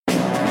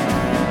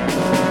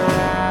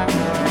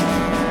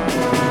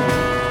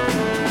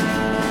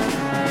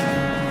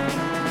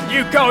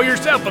You call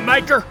yourself a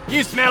maker?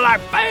 You smell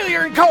like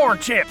failure and corn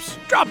chips.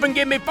 Drop and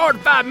give me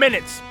 45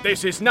 minutes.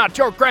 This is not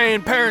your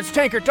grandparents'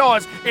 Tinker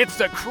Toys. It's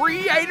the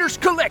Creators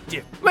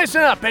Collective.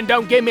 Listen up and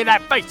don't give me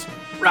that face.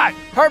 Right,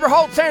 Herbert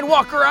Holtz and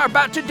Walker are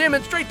about to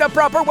demonstrate the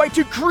proper way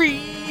to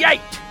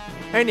create.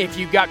 And if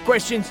you got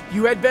questions,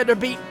 you had better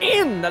be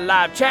in the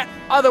live chat.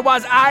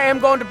 Otherwise, I am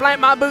going to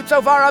plant my boot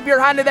so far up your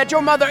hiney that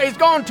your mother is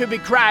going to be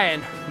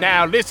crying.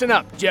 Now listen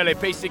up, jelly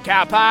piece of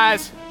cow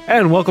pies.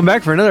 And welcome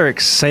back for another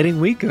exciting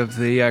week of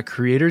the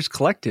Creators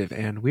Collective.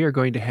 And we are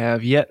going to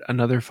have yet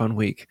another fun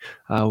week.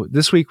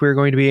 This week, we're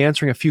going to be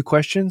answering a few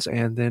questions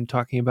and then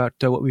talking about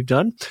what we've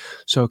done.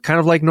 So kind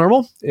of like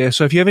normal.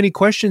 So if you have any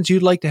questions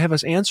you'd like to have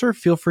us answer,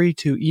 feel free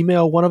to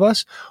email one of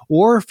us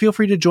or feel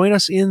free to join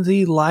us in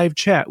the live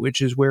chat,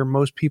 which is where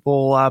most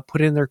people put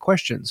in their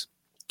questions.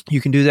 You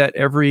can do that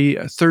every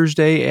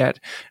Thursday at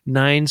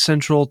 9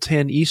 Central,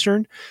 10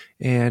 Eastern.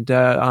 And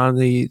on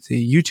the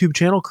YouTube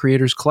channel,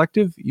 Creators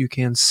Collective, you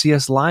can see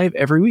us live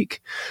every week.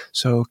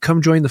 So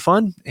come join the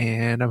fun,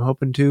 and I'm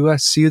hoping to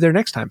see you there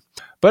next time.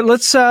 But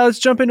let's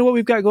jump into what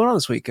we've got going on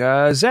this week.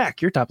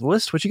 Zach, you're top of the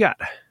list. What you got?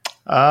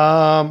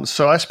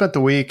 So I spent the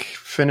week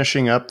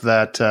finishing up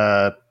that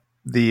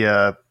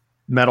the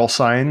metal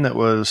sign that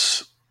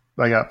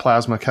I got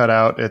plasma cut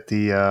out at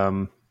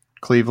the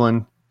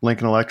Cleveland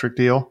Lincoln Electric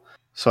deal.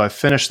 So I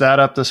finished that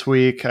up this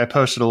week. I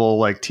posted a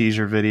little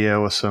teaser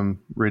video with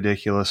some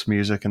ridiculous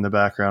music in the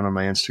background on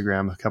my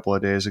Instagram a couple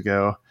of days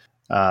ago.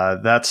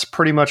 That's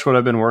pretty much what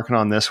I've been working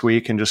on this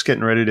week, and just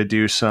getting ready to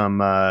do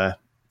some other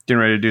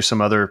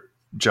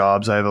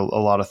jobs. I have a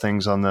lot of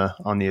things on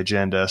the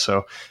agenda.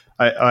 So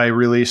I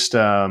released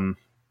that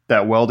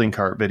welding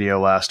cart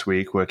video last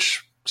week,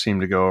 which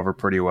seemed to go over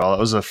pretty well. It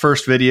was the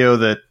first video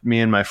that me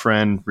and my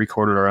friend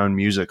recorded our own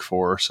music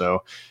for.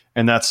 So.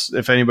 And that's,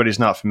 if anybody's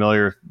not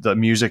familiar, the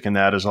music in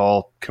that is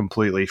all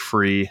completely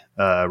free,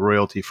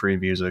 royalty-free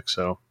music.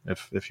 So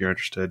if you're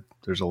interested,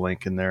 there's a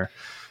link in there.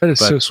 That is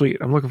so sweet.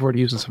 I'm looking forward to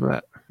using some of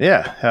that.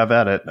 Yeah, have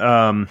at it.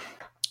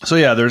 So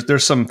yeah,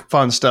 there's some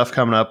fun stuff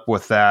coming up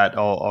with that.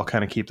 I'll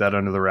kind of keep that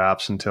under the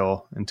wraps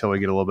until we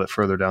get a little bit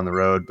further down the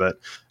road. But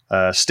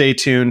stay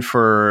tuned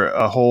for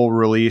a whole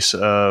release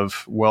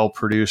of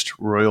well-produced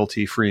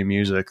royalty-free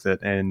music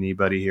that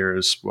anybody here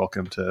is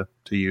welcome to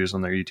use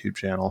on their YouTube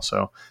channel.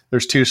 So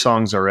there's 2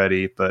 songs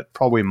already, but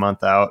probably a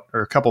month out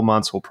or a couple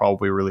months, we'll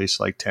probably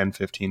release 10,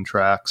 15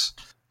 tracks.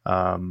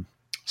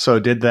 So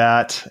did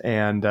that,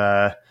 and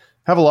have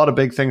a lot of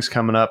big things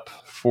coming up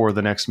for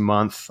the next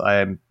month.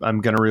 I'm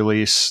going to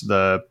release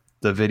the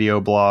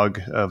video blog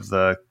of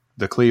the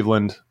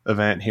Cleveland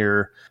event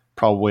here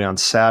probably on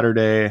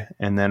Saturday.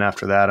 And then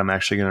after that, I'm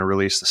actually going to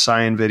release the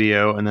sign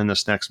video. And then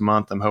this next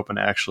month, I'm hoping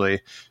to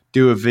actually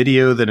do a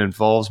video that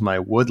involves my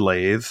wood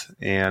lathe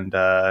and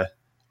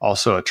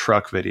also a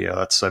truck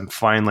video. I'm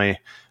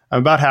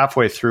about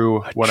halfway through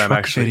what I'm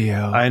actually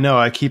video. I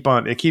know it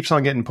keeps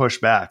on getting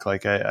pushed back.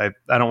 I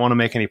don't want to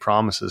make any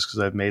promises because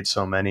I've made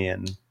so many,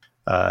 and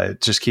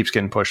it just keeps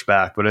getting pushed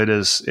back. But it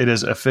is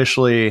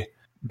officially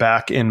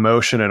back in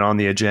motion and on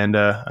the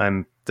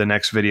agenda. The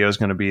next video is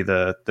going to be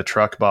the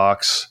truck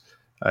box.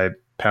 I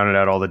pounded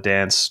out all the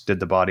dents, did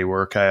the body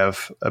work. I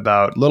have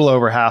about a little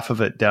over half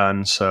of it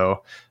done.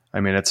 So,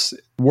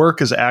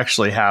 work is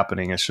actually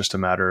happening. It's just a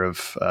matter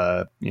of,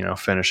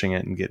 finishing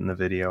it and getting the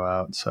video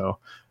out. So,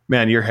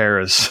 man, your hair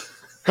is,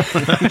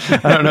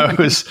 I don't know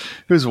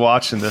who's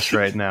watching this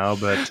right now,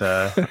 but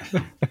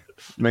it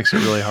makes it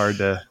really hard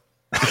to.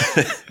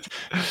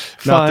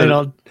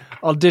 Fine,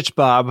 I'll ditch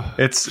Bob.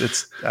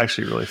 It's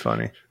actually really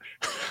funny.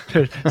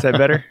 Is that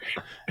better?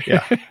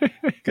 Yeah.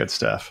 Good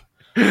stuff.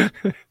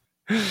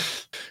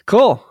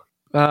 Cool.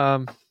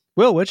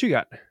 Will, what you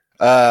got?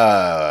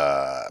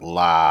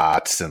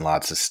 Lots and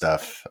lots of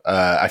stuff.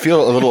 I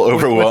feel a little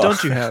overwhelmed. What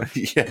don't you have?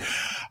 Yeah,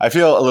 I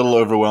feel a little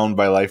overwhelmed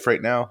by life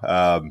right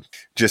now.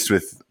 Just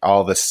with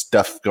all the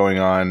stuff going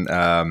on.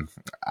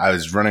 I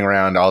was running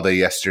around all day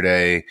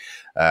yesterday.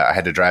 I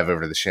had to drive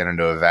over to the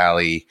Shenandoah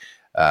Valley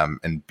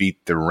and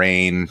beat the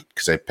rain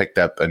because I picked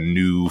up a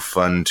new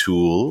fun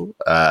tool,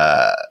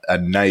 a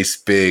nice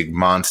big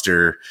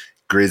monster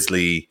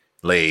grizzly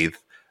lathe,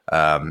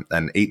 an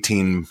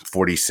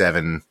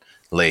 1847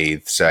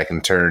 lathe, so I can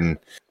turn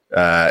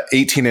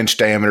 18-inch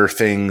diameter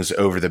things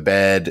over the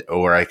bed,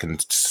 or I can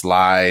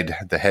slide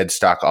the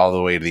headstock all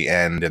the way to the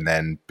end and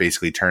then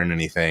basically turn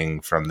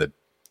anything from the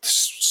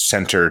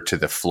center to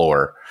the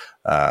floor.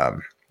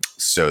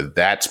 So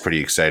that's pretty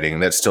exciting.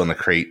 That's still in the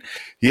crate.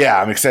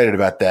 Yeah, I'm excited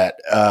about that.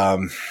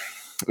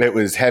 It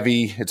was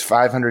heavy. It's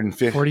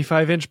 550.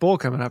 45-inch bowl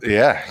coming up.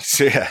 Yeah.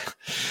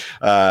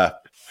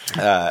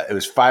 It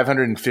was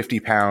 550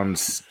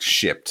 pounds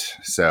shipped.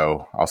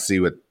 So I'll see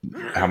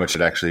how much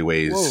it actually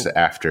weighs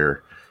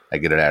after I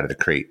get it out of the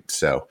crate.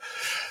 So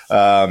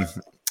I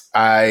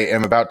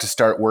am about to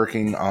start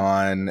working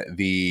on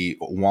the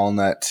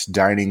walnut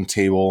dining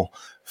table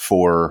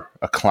for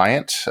a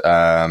client.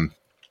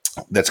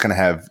 That's going to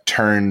have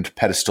turned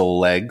pedestal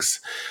legs.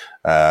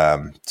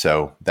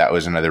 So that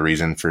was another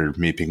reason for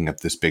me picking up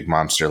this big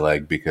monster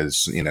leg,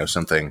 because, a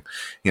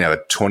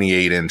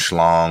 28-inch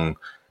long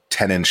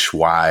 10-inch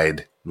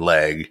wide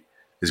leg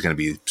is going to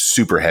be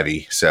super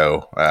heavy.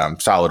 So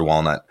solid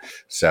walnut.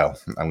 So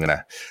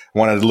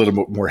wanted a little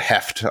bit more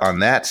heft on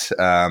that.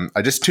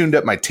 I just tuned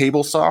up my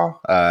table saw.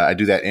 I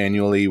do that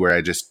annually where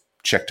I just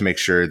check to make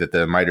sure that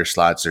the miter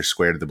slots are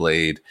square to the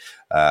blade,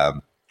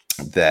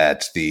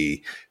 that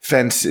the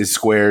fence is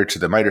square to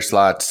the miter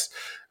slots,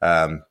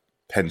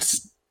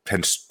 hence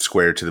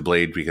square to the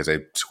blade because I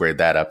squared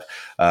that up.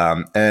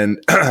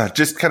 And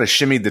just kind of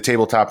shimmied the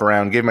tabletop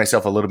around, gave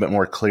myself a little bit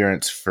more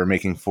clearance for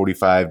making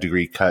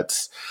 45-degree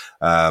cuts.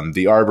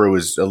 The arbor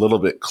was a little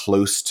bit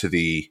close to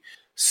the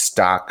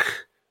stock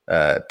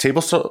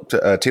table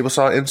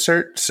saw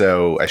insert,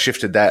 so I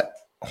shifted that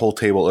whole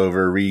table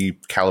over,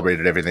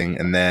 recalibrated everything,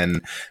 and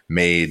then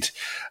made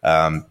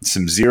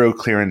some zero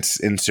clearance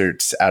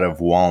inserts out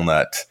of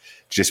walnut.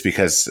 Just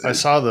because I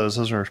saw those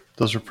were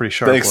pretty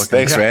sharp.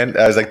 Thanks, man.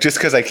 I was like, just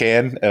because I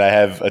can, and I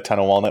have a ton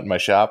of walnut in my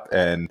shop,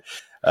 and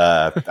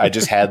I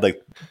just had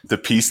like the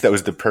piece that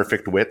was the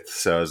perfect width,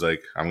 so I was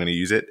like, I'm going to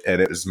use it,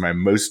 and it was my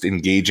most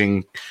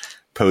engaging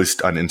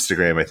post on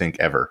Instagram I think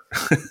ever.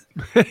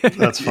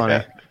 That's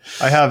funny.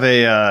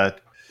 Yeah.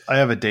 I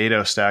have a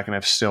dado stack, and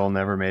I've still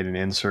never made an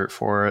insert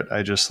for it.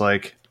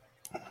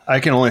 I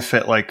can only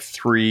fit like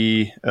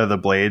 3 of the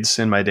blades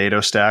in my dado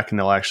stack, and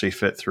they'll actually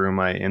fit through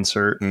my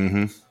insert.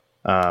 Mm-hmm.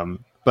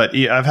 But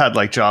I've had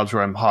like jobs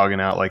where I'm hogging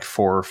out like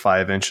 4 or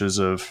 5 inches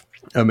of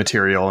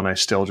material, and I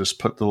still just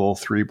put the little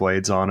 3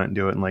 blades on it and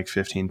do it in like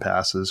 15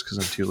 passes because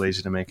I'm too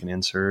lazy to make an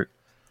insert.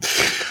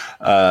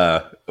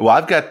 Well,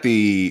 I've got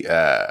the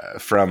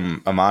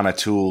from Amana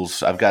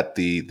Tools. I've got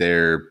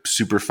their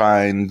super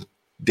fine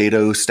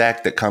dado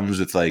stack that comes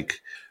with like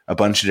a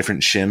bunch of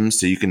different shims,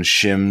 so you can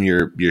shim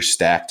your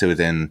stack to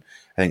within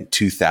I think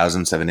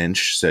 2/1000 of an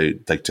inch, so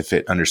like to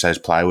fit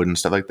undersized plywood and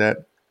stuff like that.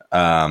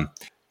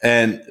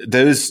 And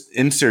those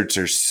inserts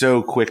are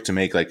so quick to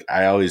make. Like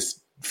I always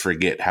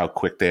forget how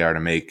quick they are to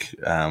make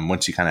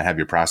once you kind of have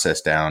your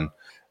process down.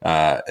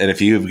 And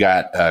if you've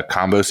got a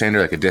combo sander,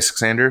 like a disc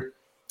sander,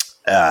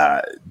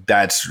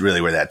 that's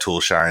really where that tool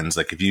shines.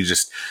 Like if you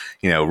just,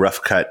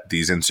 rough cut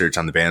these inserts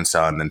on the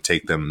bandsaw and then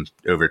take them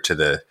over to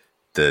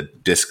the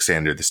disc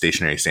sander, the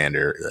stationary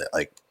sander,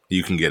 like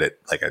you can get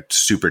it like a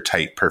super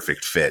tight,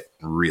 perfect fit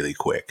really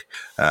quick.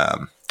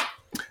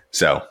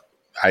 So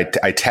I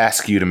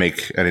task you to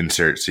make an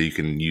insert so you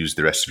can use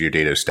the rest of your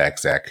dado stack,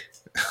 Zach.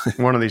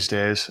 One of these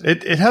days.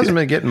 It hasn't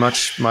been getting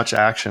much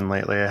action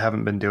lately. I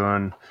haven't been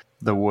doing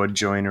the wood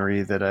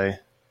joinery that I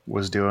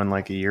was doing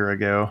like a year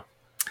ago.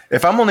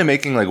 If I'm only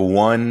making like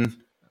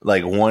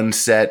one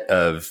set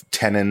of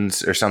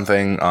tenons or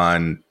something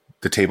on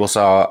the table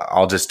saw,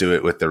 I'll just do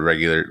it with the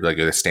regular, like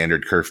a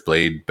standard kerf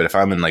blade. But if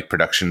I'm in like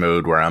production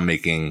mode where I'm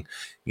making,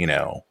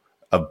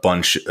 a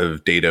bunch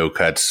of dado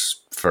cuts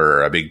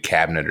for a big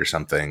cabinet or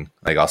something,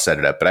 like I'll set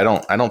it up. But I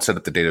don't set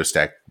up the dado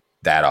stack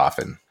that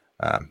often,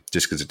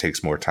 just because it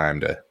takes more time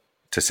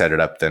to set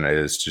it up than it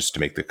is just to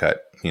make the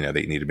cut,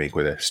 that you need to make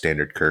with a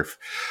standard kerf.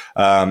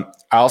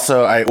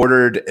 I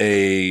ordered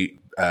a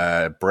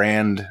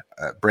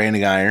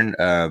branding iron,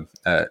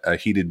 a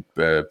heated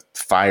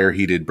fire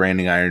heated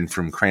branding iron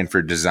from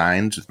Cranford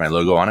Designs with my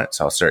logo on it.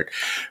 So I'll start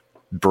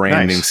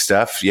branding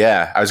stuff.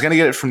 Yeah, I was gonna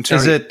get it from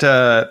Tony. Is it?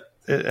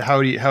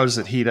 How does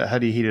it heat? How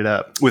do you heat it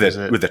up? With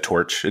a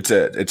torch. It's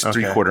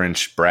 3/4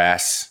 inch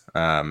brass,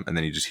 and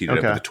then you just heat it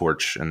up with a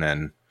torch, and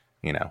then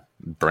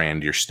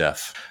brand your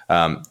stuff.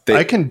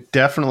 I can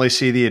definitely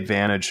see the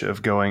advantage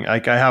of going.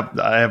 Like I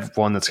have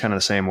one that's kind of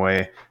the same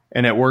way,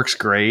 and it works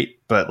great.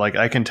 But like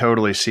I can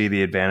totally see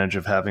the advantage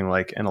of having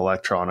like an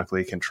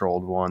electronically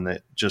controlled one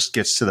that just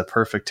gets to the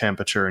perfect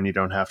temperature, and you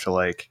don't have to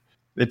like.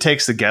 It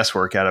takes the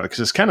guesswork out of it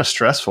because it's kind of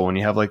stressful when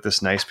you have like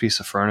this nice piece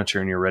of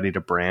furniture and you're ready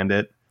to brand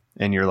it.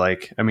 And you're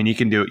like, I mean, you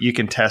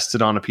can test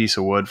it on a piece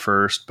of wood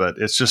first, but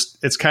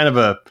it's kind of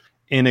a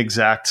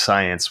inexact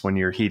science when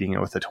you're heating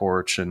it with a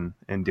torch and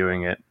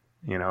doing it.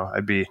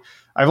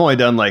 I've only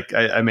done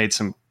I made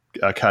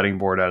a cutting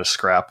board out of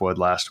scrap wood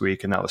last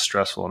week, and that was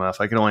stressful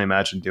enough. I can only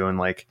imagine doing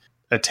like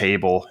a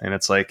table, and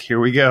it's like, here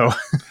we go.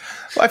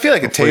 Well, I feel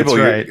like a table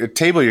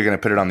you're going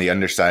to put it on the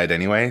underside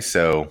anyway.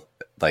 So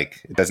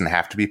like, it doesn't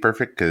have to be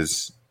perfect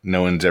because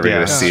no one's ever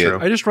going to see it.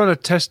 I just run a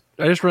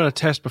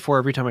test before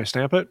every time I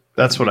stamp it.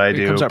 That's what I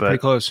do. It comes out pretty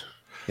close.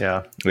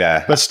 Yeah.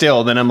 Yeah. But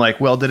still, then I'm like,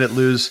 well, did it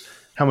lose?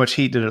 How much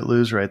heat did it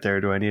lose right there?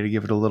 Do I need to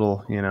give it a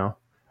little,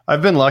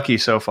 I've been lucky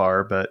so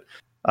far, but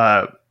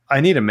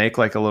I need to make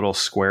like a little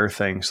square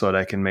thing so that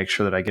I can make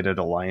sure that I get it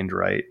aligned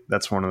right.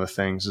 That's one of the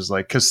things is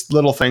like, because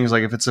little things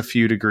like if it's a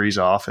few degrees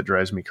off, it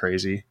drives me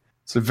crazy.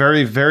 So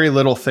very, very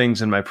little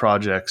things in my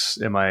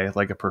projects am I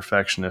like a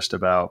perfectionist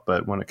about,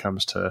 but when it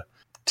comes to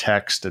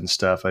text and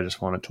stuff, I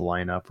just want it to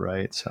line up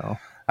right. So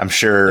I'm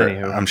sure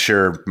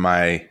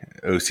my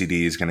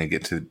OCD is going to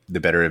get to the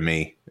better of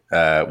me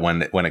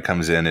when it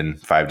comes in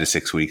 5 to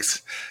 6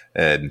 weeks,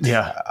 and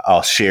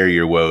I'll share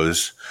your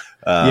woes.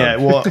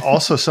 Well,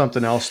 also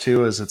something else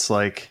too is it's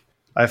like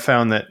I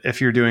found that if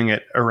you're doing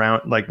it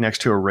around like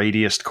next to a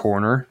radiused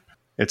corner,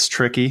 it's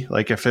tricky.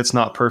 Like if it's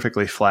not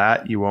perfectly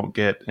flat, you won't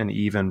get an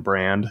even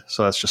brand.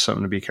 So that's just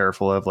something to be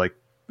careful of. Like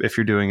if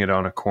you're doing it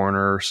on a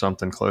corner or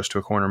something close to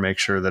a corner, make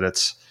sure that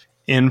it's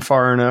in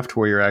far enough to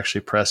where you're actually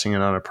pressing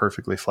it on a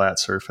perfectly flat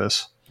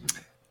surface.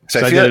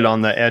 So I did it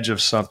on the edge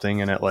of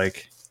something and it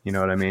like, you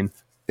know what I mean?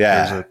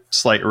 Yeah. There's a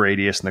slight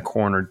radius in the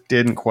corner.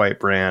 Didn't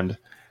quite brand.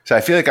 So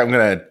I feel like I'm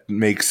going to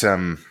make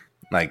some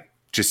like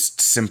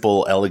just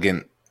simple,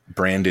 elegant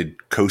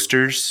branded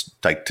coasters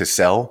like to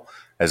sell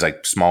as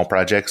like small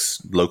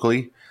projects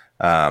locally.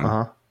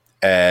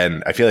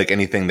 And I feel like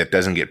anything that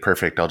doesn't get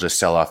perfect, I'll just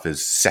sell off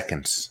as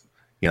seconds,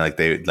 you know, like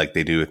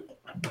they do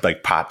with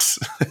like pots.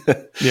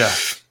 Yeah.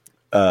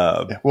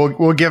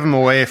 We'll give them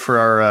away for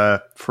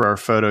our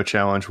photo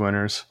challenge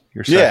winners.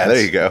 Yeah,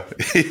 there you go.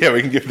 Yeah,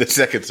 we can give the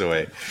seconds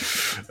away.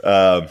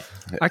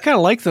 I kind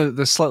of like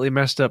the slightly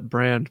messed up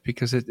brand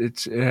because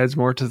it adds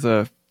more to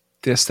the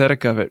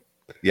aesthetic of it.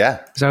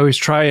 Yeah, because I always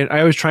try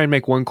and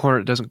make one corner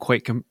that doesn't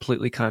quite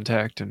completely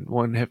contact, and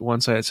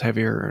one side it's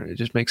heavier. It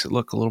just makes it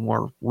look a little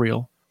more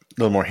real,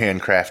 a little more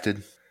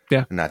handcrafted.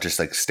 Yeah, not just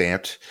like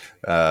stamped.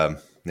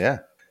 Yeah,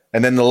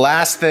 and then the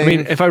last thing. I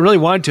mean, if I really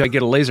wanted to, I'd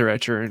get a laser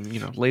etcher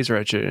and laser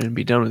etch it and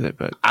be done with it.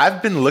 But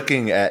I've been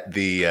looking at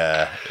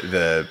the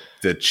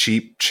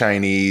cheap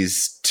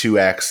Chinese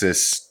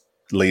 2-axis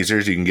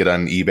lasers you can get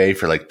on eBay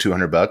for like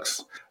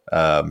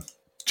 $200,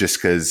 just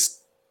because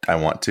I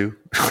want to.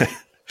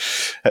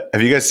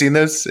 Have you guys seen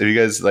those? Have you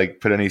guys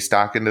like put any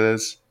stock into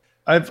those?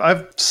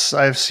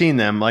 I've seen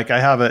them. Like I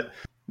have it.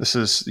 This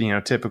is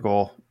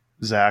typical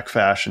Zach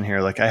fashion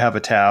here. Like I have a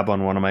tab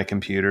on one of my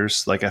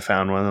computers. Like I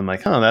found one. I'm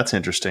like, oh, that's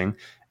interesting.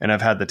 And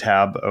I've had the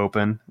tab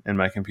open in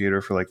my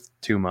computer for like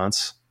 2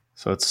 months.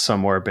 So it's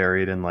somewhere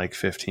buried in like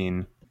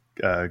 15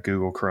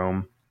 Google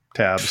Chrome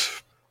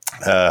tabs.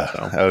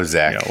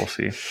 Zach. Yeah, we'll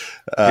see.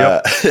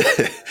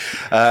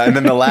 And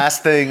then the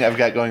last thing I've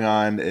got going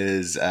on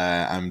is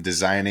I'm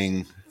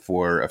designing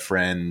for a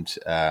friend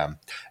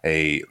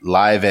a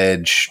live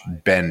edge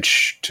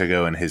bench to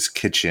go in his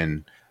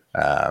kitchen,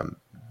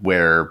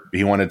 where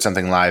he wanted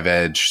something live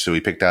edge. So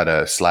we picked out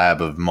a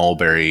slab of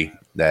mulberry,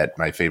 that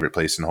my favorite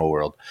place in the whole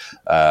world.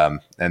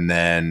 And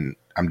then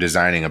I'm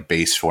designing a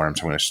base for him.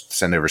 So I'm going to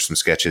send over some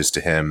sketches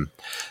to him.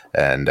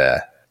 And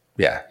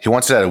yeah, he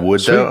wants it out of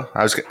wood. Sweet. Though.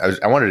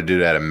 I wanted to do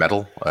it out of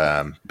metal,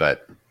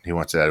 but he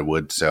wants it out of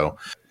wood. So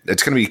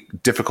it's going to be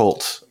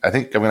difficult. I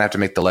think I'm going to have to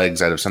make the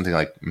legs out of something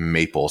like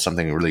maple,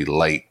 something really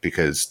light,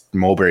 because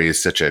mulberry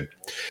is such a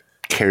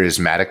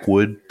charismatic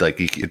wood. Like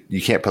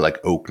you can't put like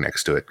oak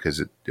next to it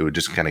because it would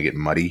just kind of get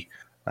muddy.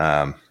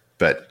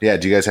 But yeah,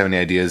 do you guys have any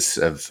ideas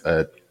of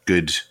a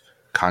good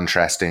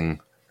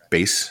contrasting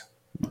base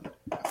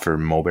for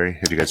mulberry?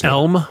 Have you guys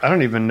elm? I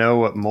don't even know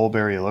what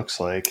mulberry looks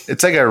like.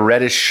 It's like a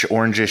reddish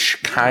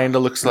orangish, kind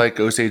of looks like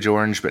Osage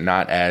orange, but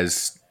not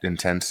as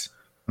intense.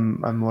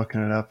 I'm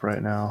looking it up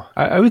right now.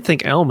 I would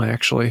think elm,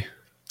 actually.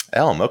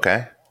 Elm,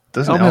 okay.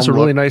 Elm has a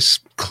really nice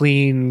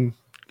clean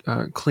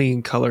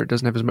color. It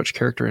doesn't have as much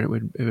character in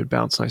it. It would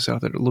bounce nice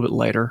out. It's a little bit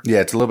lighter. Yeah,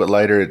 it's a little bit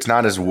lighter. It's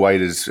not as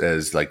white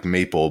as like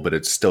maple, but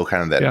it's still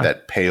kind of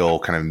that pale,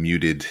 kind of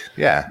muted.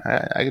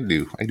 Yeah, I could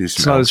do some.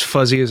 It's not as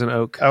fuzzy as an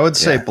oak. I would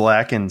say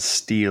black and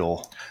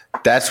steel.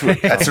 That's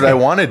what I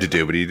wanted to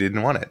do, but he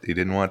didn't want it. He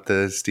didn't want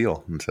the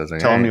steel. And so I was like,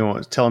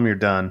 tell him you're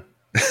done.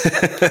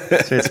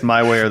 Say it's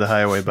my way or the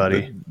highway,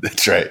 buddy.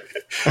 That's right.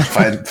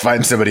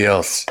 Find somebody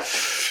else.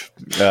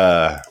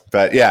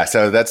 But yeah,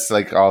 so that's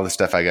like all the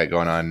stuff I got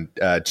going on.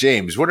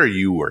 James, what are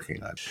you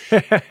working on?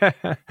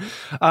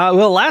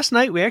 Well, last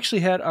night we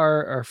actually had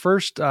our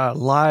first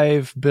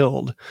live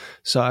build.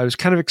 So I was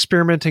kind of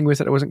experimenting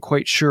with it. I wasn't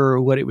quite sure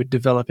what it would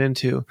develop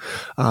into.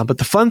 But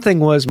the fun thing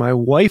was my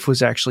wife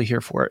was actually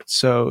here for it.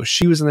 So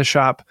she was in the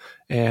shop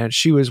and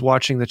she was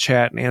watching the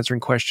chat and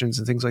answering questions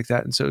and things like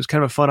that. And so it was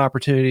kind of a fun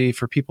opportunity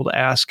for people to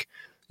ask,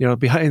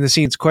 behind the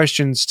scenes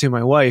questions to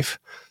my wife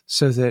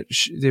so that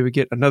they would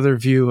get another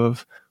view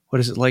of what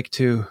is it like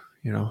to,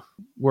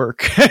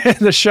 work in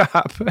the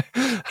shop.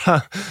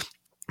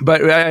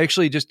 But I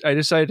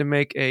decided to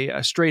make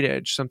a straight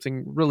edge,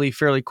 something really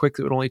fairly quick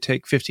that would only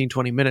take 15,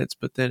 20 minutes.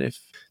 But then if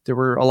there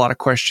were a lot of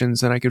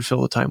questions, then I could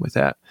fill the time with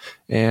that.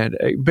 And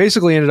I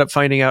basically ended up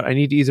finding out I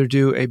need to either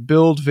do a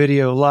build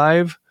video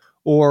live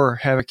or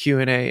have a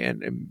Q&A,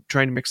 and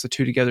trying to mix the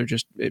two together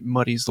it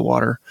muddies the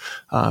water.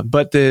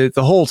 But the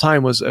whole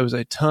time it was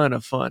a ton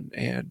of fun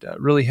and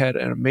really had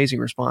an amazing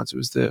response. It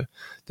was the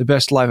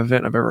best live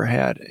event I've ever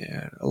had,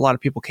 and a lot of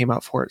people came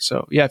out for it.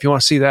 So yeah, if you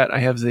want to see that, I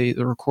have the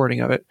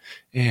recording of it,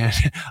 and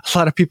a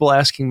lot of people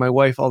asking my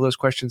wife all those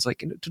questions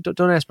like,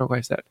 don't ask my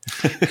wife that.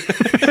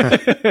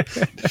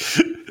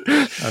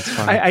 That's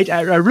funny.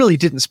 I really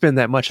didn't spend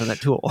that much on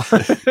that tool.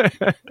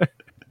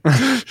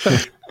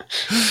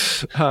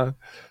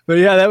 But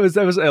yeah, that was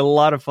a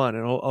lot of fun,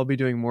 and I'll be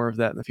doing more of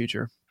that in the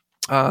future.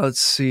 Let's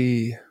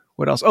see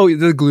what else. Oh,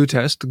 the glue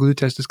test. The glue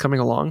test is coming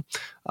along.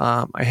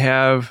 I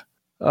have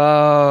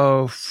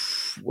I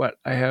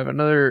have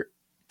another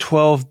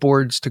 12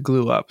 boards to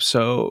glue up,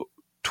 so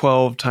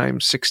 12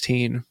 times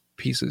 16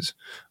 pieces.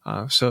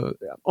 So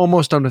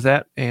almost done with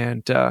that,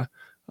 and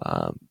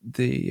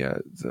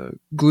The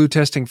glue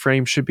testing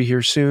frame should be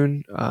here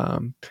soon.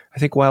 I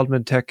think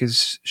Wildman Tech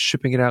is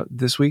shipping it out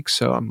this week,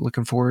 so I'm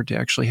looking forward to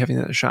actually having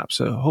that in the shop.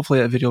 So hopefully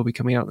that video will be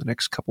coming out in the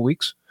next couple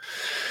weeks.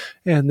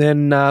 And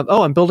then,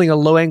 I'm building a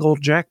low-angle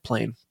jack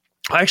plane.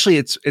 Actually,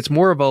 it's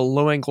more of a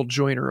low-angle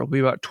joiner. It'll be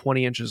about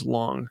 20 inches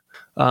long,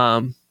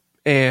 and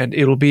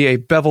it'll be a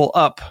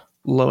bevel-up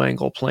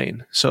low-angle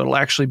plane. So it'll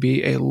actually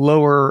be a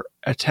lower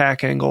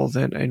attack angle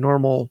than a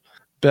normal.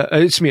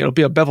 It'll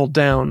be a beveled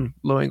down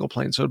low angle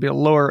plane. So it'll be a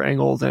lower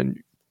angle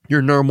than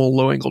your normal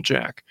low angle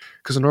jack,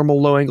 because a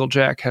normal low angle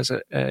jack has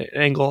an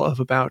angle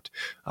of about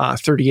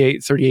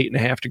 38 and a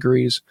half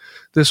degrees.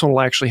 This one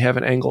will actually have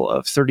an angle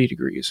of 30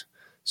 degrees.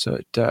 So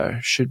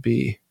it should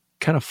be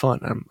kind of fun.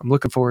 I'm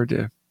looking forward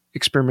to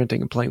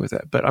experimenting and playing with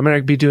that. But I'm going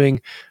to be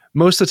doing,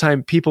 most of the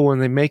time, people, when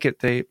they make it,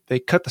 they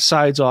cut the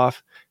sides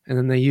off and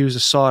then they use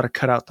a saw to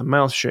cut out the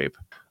mouth shape.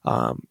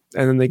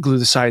 And then they glue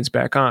the sides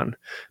back on.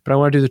 But I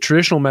want to do the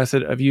traditional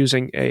method of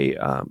using a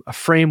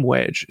frame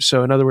wedge.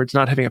 So in other words,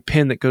 not having a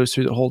pin that goes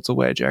through that holds the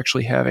wedge,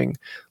 actually having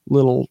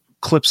little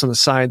clips on the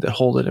side that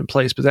hold it in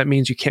place. But that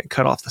means you can't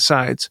cut off the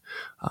sides.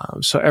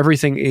 So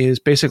everything is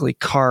basically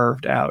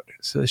carved out.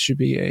 So this should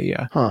be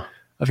a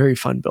very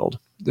fun build.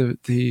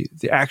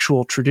 The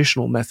actual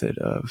traditional method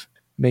of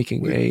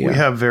making we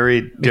have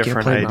very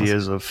different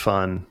ideas of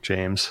fun,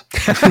 James.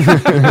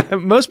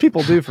 Most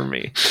people do for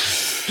me.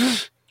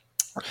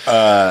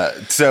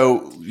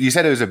 So you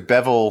said it was a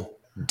bevel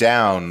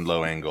down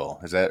low angle.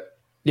 Is that?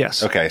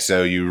 Yes. Okay.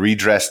 So you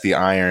redress the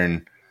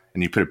iron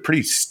and you put a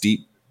pretty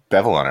steep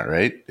bevel on it,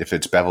 right? If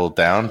it's beveled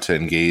down to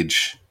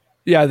engage.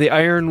 Yeah. The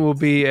iron will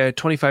be a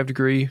 25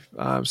 degree.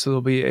 So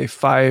there'll be a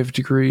 5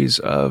 degrees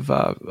of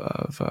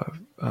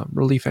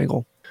relief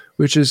angle,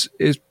 which is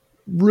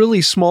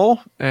really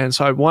small. And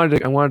so I wanted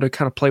to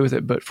kind of play with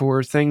it, but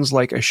for things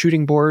like a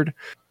shooting board,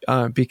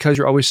 because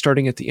you're always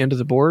starting at the end of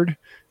the board,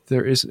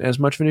 there isn't as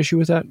much of an issue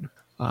with that.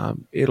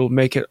 It'll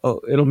make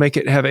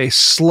it have a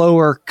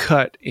slower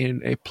cut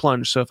in a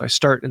plunge. So if I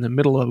start in the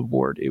middle of a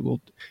board, it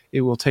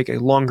will take a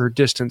longer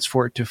distance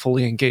for it to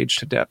fully engage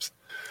to depth.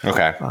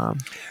 Okay.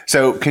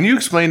 So can you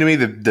explain to me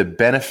the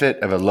benefit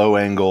of a low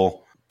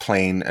angle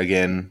plane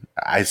again?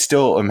 I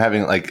still am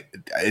having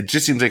it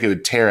just seems like it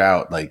would tear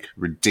out like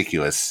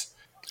ridiculous.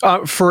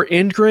 For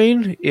end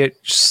grain, it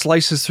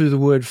slices through the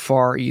wood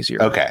far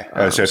easier. Okay.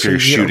 So if you're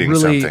shooting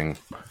something.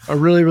 A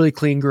really, really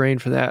clean grain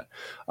for that.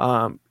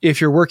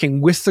 If you're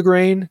working with the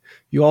grain,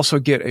 you also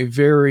get a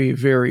very,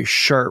 very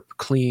sharp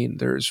clean.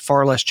 There's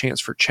far less chance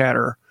for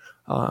chatter.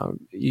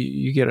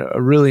 You get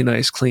a really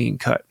nice clean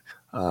cut.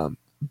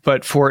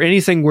 But for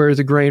anything where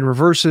the grain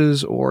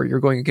reverses or you're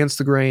going against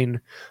the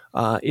grain,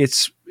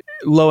 it's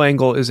low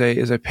angle is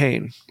a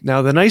pain.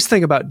 Now, the nice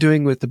thing about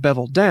doing with the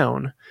bevel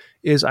down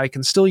is I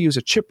can still use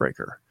a chip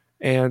breaker.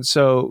 And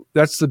so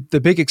that's the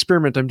big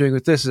experiment I'm doing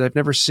with this is I've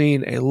never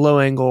seen a low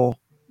angle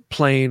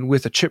plane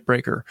with a chip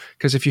breaker,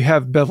 because if you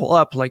have bevel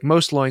up, like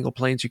most low angle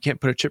planes, you can't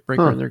put a chip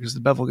breaker in there because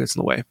the bevel gets in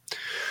the way.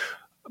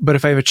 But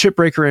if I have a chip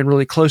breaker in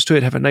really close to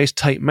it, have a nice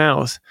tight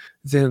mouth,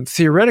 then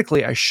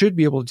theoretically I should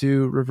be able to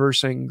do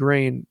reversing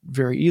grain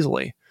very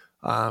easily.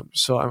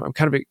 So I'm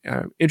kind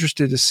of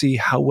interested to see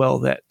how well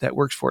that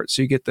works for it.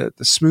 So you get the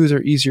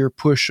smoother, easier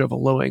push of a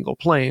low angle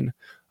plane,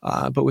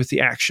 but with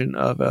the action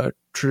of a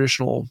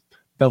traditional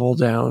bevel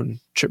down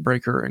chip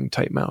breaker and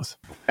tight mouth.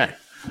 Okay.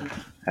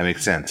 That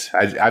makes sense.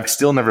 I've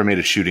still never made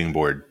a shooting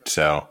board,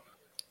 so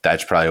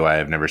that's probably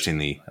why I've never seen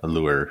the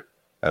allure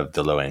of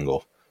the low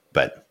angle.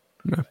 But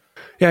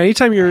yeah,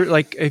 anytime you're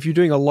if you're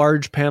doing a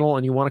large panel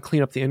and you want to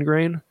clean up the end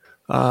grain,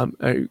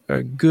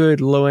 a good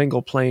low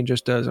angle plane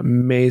just does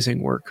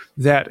amazing work.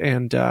 That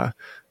and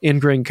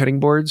end grain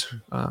cutting boards.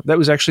 That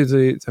was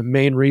actually the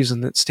main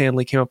reason that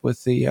Stanley came up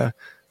with the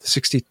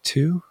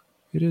 62.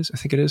 I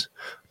think it is.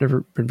 Never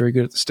been very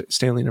good at the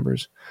Stanley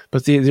numbers,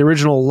 but the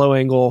original low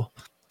angle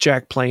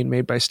jack plane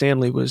made by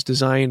Stanley was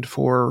designed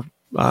for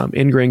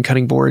end grain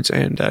cutting boards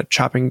and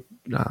chopping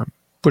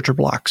butcher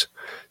blocks,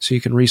 so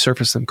you can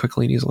resurface them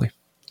quickly and easily.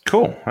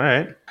 Cool. All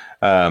right.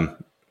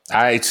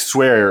 I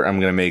swear I'm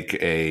going to make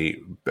a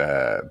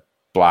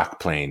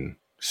block plane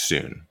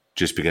soon,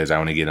 just because I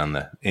want to get on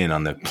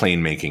the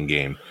plane making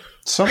game.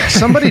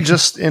 Somebody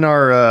just in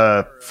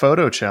our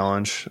photo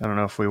challenge, I don't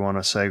know if we want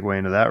to segue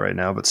into that right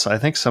now, but I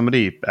think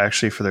somebody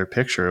actually for their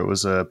picture, it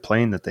was a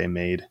plane that they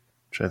made,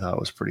 which I thought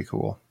was pretty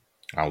cool.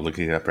 I'll look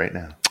it up right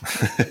now.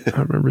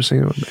 I remember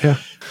seeing it.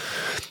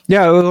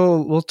 Yeah.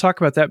 We'll talk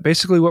about that.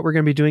 Basically, what we're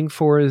going to be doing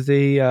for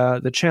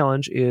the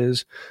challenge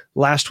is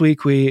last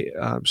week we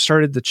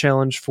started the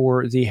challenge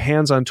for the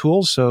hands-on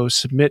tools. So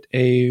submit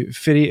a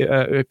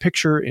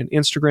picture in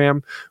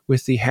Instagram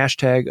with the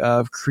hashtag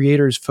of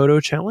Creators Photo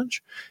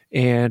Challenge,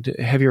 and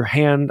have your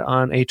hand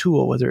on a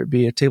tool, whether it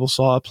be a table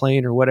saw, a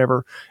plane, or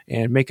whatever,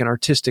 and make an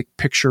artistic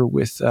picture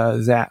with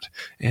that.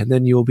 And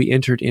then you'll be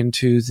entered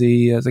into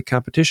the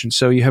competition.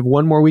 So you have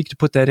one more week to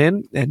put that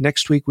in. And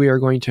next week we are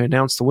going to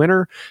announce the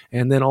winner,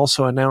 and then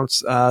also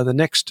announce the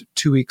next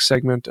 2-week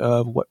segment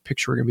of what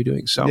picture we're going to be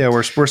doing. So yeah,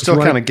 we're still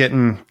kind of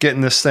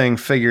getting this thing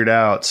figured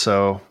out.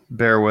 So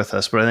bear with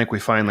us, but I think we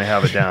finally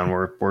have it down.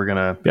 We're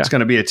gonna it's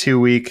gonna be a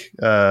 2-week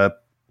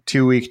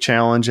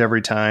challenge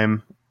every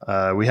time.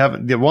 We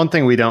haven't. The one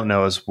thing we don't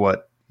know is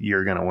what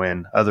you're gonna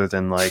win, other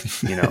than podcast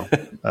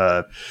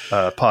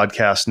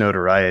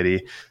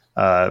notoriety.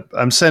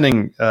 I'm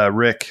sending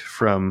Rick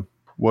from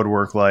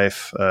Woodwork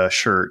Life a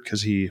shirt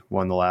because he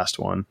won the last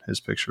one. His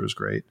picture was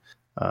great.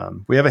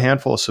 We have a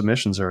handful of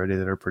submissions already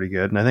that are pretty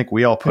good, and I think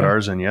we all put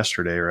ours in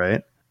yesterday,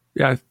 right?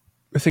 Yeah,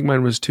 I think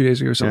mine was 2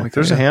 days ago or something like that.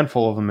 There's a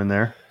handful of them in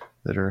there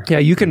that are. Yeah,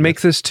 you can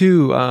make this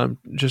too.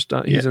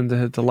 He's in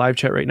the live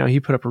chat right now. He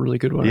put up a really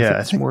good one. Yeah, I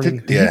think this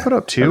morning. Did he put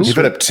up 2? He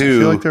put up 2. I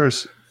feel like there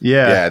was.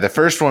 Yeah, the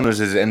first one was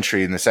his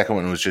entry, and the second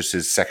one was just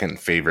his second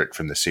favorite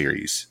from the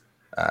series.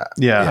 But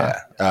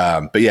yeah,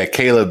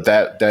 Caleb,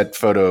 that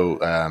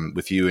photo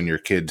with you and your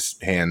kids'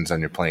 hands on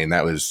your plane,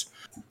 that was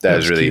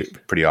really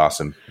cute. Pretty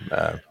awesome.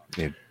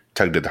 You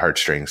tugged at the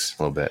heartstrings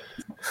a little bit.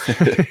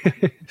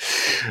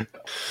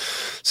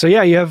 So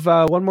yeah, you have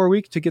 1 more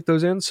week to get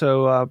those in.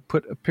 So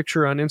put a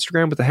picture on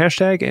Instagram with the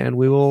hashtag, and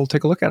we will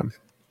take a look at them.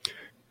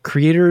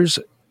 Creators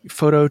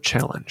Photo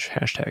Challenge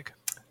hashtag.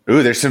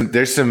 Ooh, there's some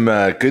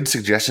good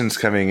suggestions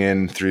coming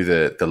in through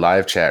the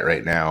live chat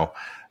right now.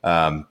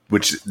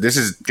 Which this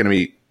is going to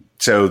be.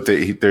 So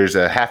there's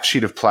a half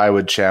sheet of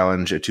plywood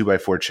challenge, a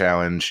 2x4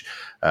 challenge,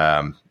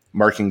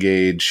 marking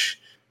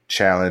gauge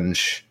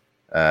challenge.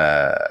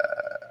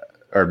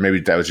 Or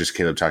maybe that was just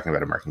Caleb talking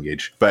about a marking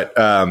gauge, but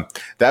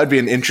that would be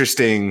an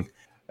interesting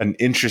kind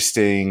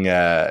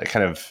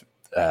of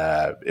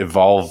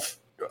evolution.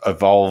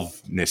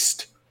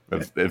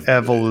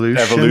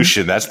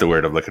 That's the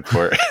word I'm looking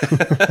for.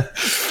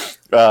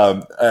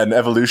 An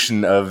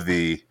evolution of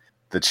the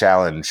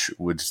challenge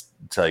would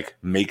to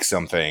make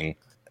something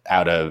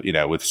out of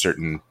with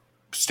certain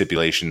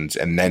stipulations,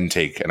 and then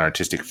take an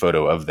artistic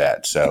photo of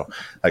that. So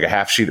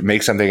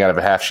make something out of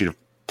a half sheet of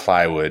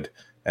plywood.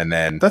 And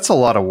then that's a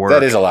lot of work.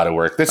 That is a lot of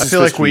work. I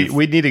feel like we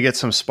need to get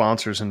some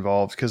sponsors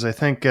involved, because I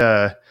think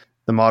the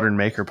Modern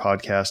Maker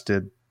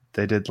podcast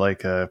did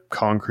like a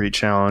concrete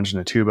challenge and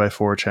a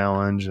 2x4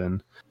 challenge,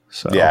 and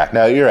so yeah.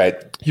 No, you're right.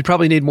 You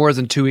probably need more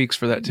than 2 weeks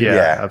for that too.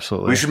 Yeah,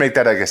 absolutely. We should make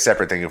that like a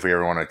separate thing if we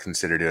ever want to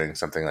consider doing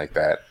something like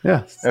that.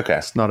 Yeah. Okay.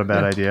 It's not a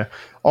bad idea.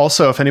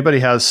 Also, if anybody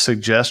has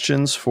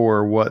suggestions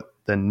for what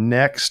the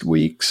next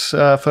week's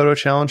photo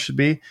challenge should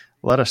be,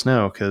 let us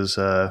know, because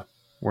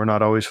we're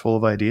not always full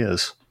of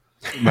ideas.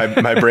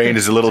 My brain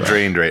is a little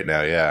drained right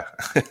now. Yeah.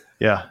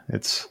 Yeah.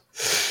 It's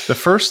the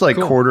first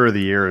quarter of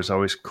the year is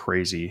always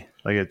crazy.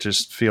 Like, it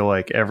just feel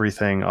like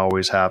everything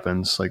always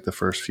happens like the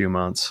first few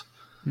months.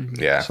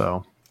 Yeah.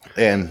 So,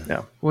 and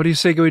what do you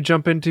say? Can we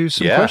jump into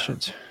some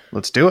questions?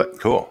 Let's do it.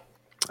 Cool.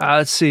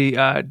 Let's see.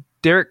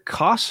 Derek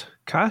Koss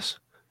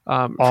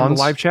from the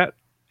live chat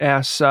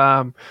asks,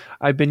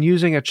 I've been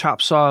using a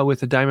chop saw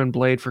with a diamond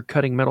blade for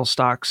cutting metal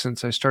stock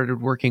since I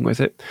started working with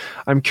it.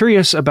 I'm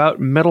curious about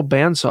metal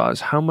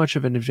bandsaws. How much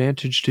of an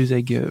advantage do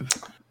they give?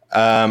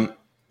 I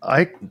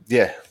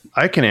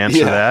can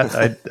answer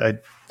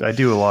that. I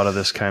do a lot of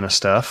this kind of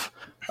stuff.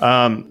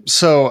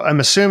 So I'm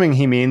assuming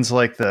he means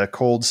like the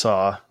cold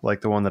saw,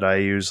 like the one that I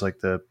use, like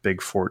the big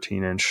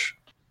 14-inch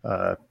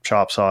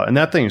chop saw. And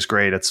that thing is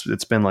great.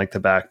 It's been like the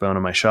backbone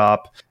of my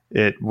shop.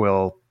 It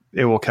will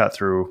cut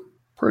through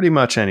pretty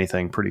much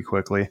anything pretty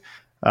quickly.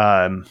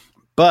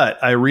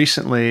 But I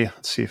recently,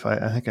 let's see if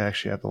I think I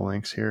actually have the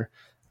links here.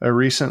 I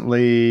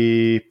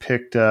recently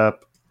picked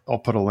up, I'll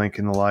put a link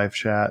in the live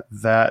chat,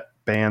 that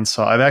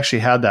bandsaw. I've actually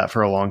had that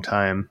for a long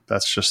time.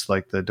 That's just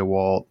like the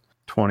DeWalt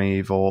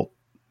 20 volt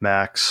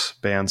max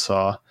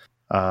bandsaw.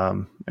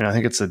 And I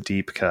think it's a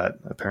deep cut.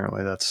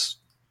 Apparently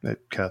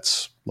it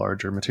cuts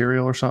larger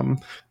material or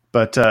something.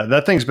 But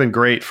that thing's been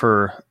great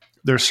for,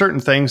 there's certain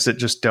things that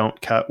just don't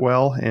cut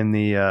well in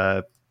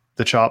the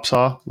chop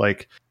saw.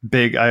 Like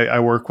I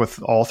work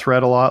with all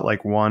thread a lot,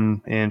 like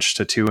 1 inch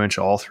to 2 inch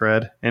all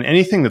thread. And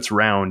anything that's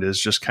round is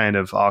just kind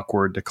of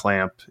awkward to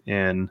clamp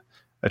in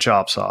a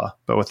chop saw.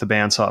 But with the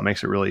bandsaw, it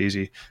makes it really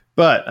easy.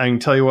 But I can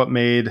tell you what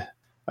made,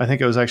 I think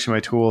it was actually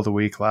my tool of the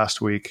week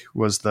last week,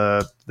 was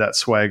that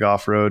Swag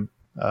Off-Road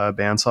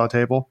bandsaw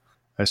table.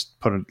 I just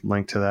put a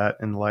link to that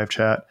in the live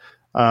chat.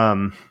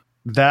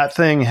 That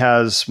thing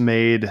has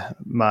made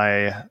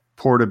my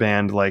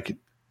Portaband like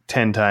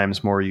 10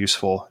 times more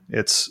useful.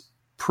 It's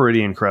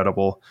pretty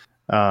incredible.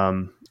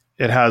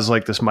 It has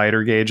like this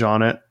miter gauge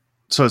on it.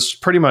 So it's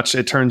pretty much,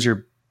 it turns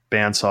your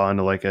bandsaw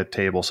into like a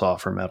table saw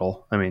for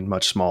metal. I mean,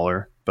 much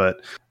smaller,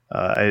 but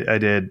I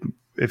did,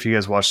 if you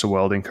guys watched the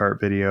welding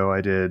cart video,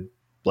 I did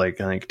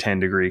like, I think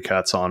 10-degree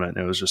cuts on it, and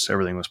it was just,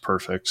 everything was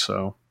perfect.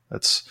 So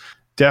that's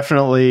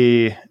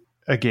definitely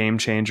a game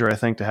changer, I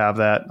think, to have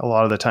that. A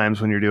lot of the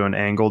times when you're doing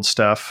angled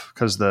stuff,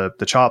 because the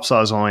chop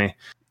saw is only,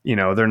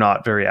 they're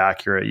not very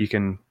accurate. You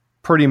can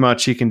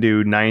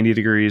do 90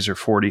 degrees or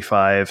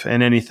 45,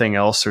 and anything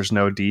else, there's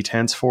no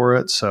detents for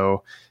it.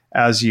 So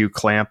as you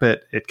clamp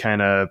it,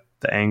 the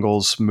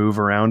angles move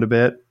around a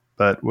bit.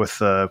 But with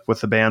the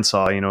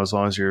bandsaw, as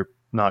long as you're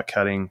not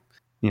cutting,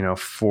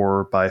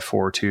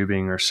 4x4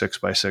 tubing or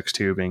 6x6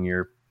 tubing,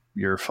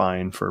 you're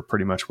fine for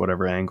pretty much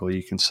whatever angle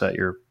you can set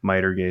your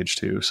miter gauge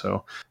to.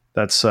 So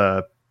that's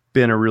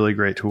been a really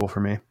great tool for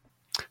me.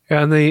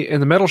 Yeah, in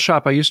the metal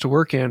shop I used to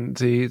work in,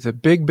 the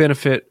big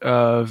benefit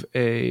of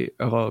a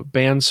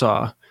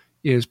bandsaw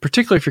is,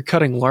 particularly if you're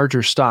cutting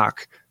larger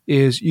stock,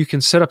 is you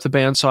can set up the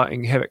bandsaw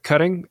and have it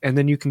cutting, and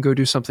then you can go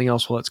do something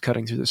else while it's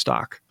cutting through the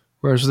stock.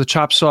 Whereas with the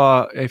chop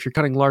saw, if you're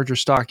cutting larger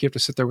stock, you have to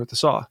sit there with the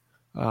saw.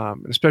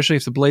 Especially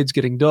if the blade's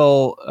getting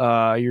dull,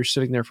 you're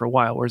sitting there for a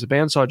while. Whereas a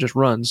bandsaw just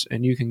runs,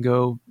 and you can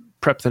go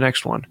prep the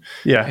next one.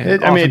 Yeah,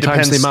 it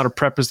depends. The amount of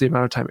prep is the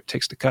amount of time it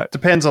takes to cut.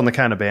 Depends on the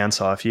kind of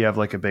bandsaw. If you have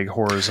like a big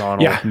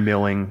horizontal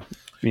milling,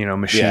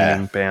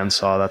 machining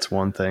bandsaw, that's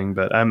one thing.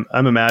 But I'm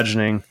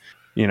imagining,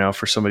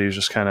 for somebody who's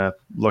just kind of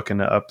looking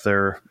to up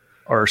their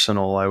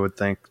arsenal, I would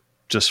think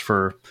just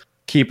for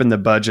keeping the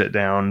budget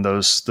down,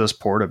 those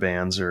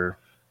Portabands are.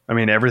 I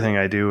mean, everything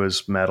I do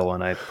is metal,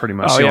 and I pretty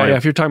much.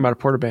 If you're talking about a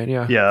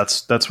Portaband, yeah,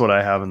 that's what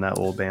I have in that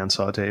little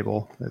bandsaw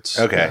table. It's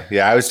okay.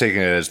 Yeah, I was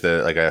taking it as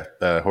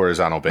a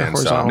horizontal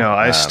bandsaw. No,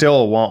 I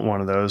still want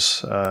one of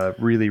those,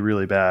 really,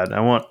 really bad.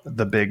 I want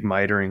the big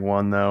mitering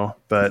one though,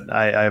 but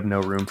I have no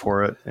room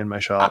for it in my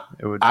shop.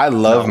 I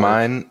love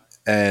mine,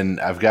 and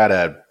I've got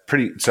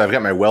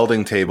my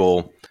welding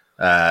table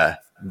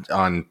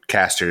on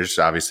casters,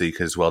 obviously,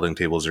 because welding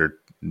tables are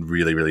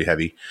really, really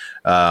heavy.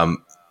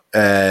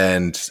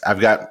 And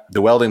I've got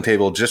the welding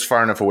table just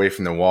far enough away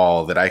from the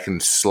wall that I can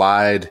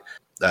slide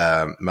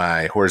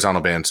my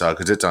horizontal bandsaw,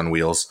 because it's on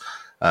wheels,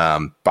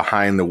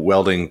 behind the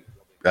welding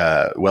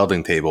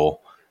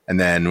table. And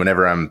then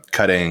whenever I'm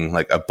cutting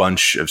like a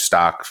bunch of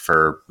stock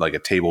for like a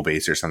table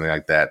base or something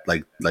like that,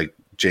 like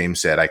James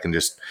said, I can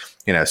just,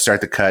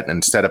 start the cut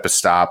and set up a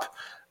stop,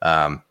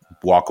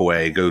 walk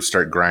away, go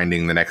start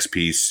grinding the next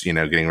piece,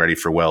 getting ready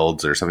for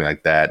welds or something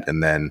like that.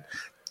 And then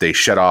they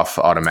shut off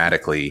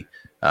automatically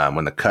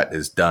when the cut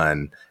is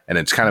done, and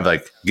it's kind of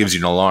like gives you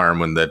an alarm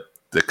when the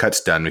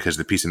cut's done, because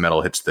the piece of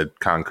metal hits the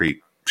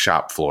concrete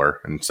shop floor,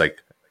 and it's like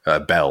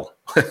a bell.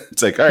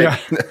 It's like, all right,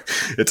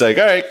 It's like,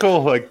 all right,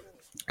 cool, like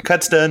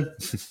cut's done.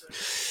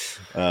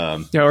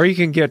 Or you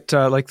can get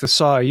like the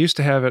saw I used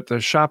to have at the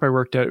shop I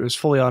worked at. It was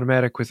fully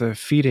automatic with a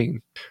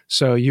feeding,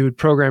 so you would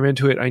program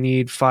into it, I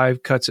need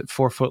 5 cuts at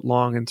 4 foot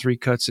long and 3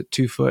 cuts at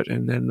 2 foot,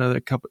 and then another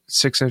couple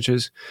 6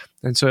 inches,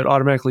 and so it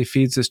automatically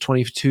feeds this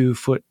 22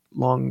 foot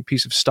long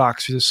piece of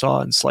stock through the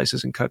saw and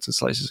slices and cuts and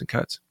slices and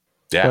cuts.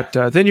 Yeah.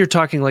 But then you're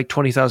talking like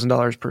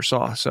 $20,000 per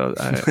saw, so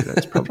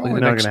that's probably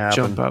the next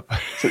jump up.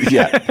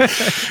 Yeah.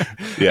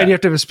 And you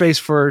have to have a space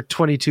for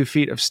 22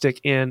 feet of stick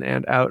in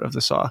and out of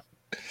the saw.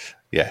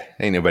 Yeah,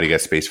 ain't nobody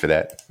got space for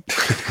that.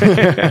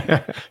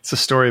 It's the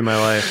story of my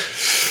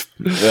life.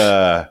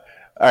 All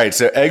right,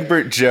 so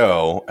Egbert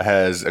Joe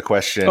has a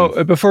question.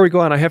 Oh, before we go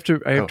on, I have to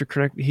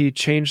correct. He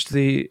changed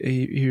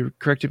he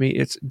corrected me.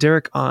 It's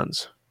Derek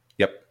Ons.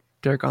 Yep.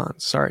 Derek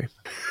Ons.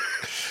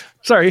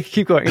 Sorry,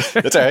 keep going.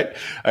 That's all right.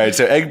 All right,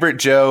 so Egbert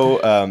Joe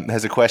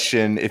has a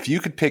question. If you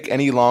could pick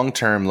any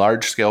long-term,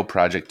 large-scale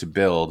project to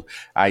build,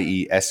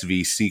 i.e.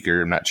 SV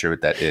Seeker, I'm not sure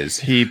what that is.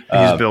 He's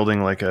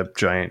building like a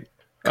giant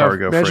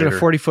cargo imagine freighter. A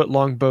 40-foot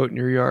long boat in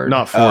your yard.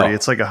 Not 40.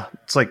 It's like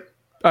it's like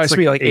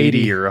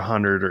 80 or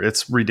 100, or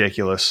it's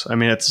ridiculous. I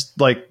mean, it's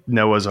like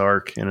Noah's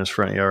Ark in his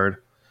front yard.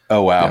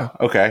 Oh, wow. Yeah.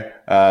 Okay.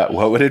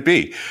 What would it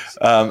be?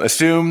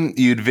 Assume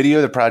you'd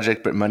video the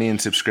project, but money and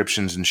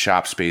subscriptions and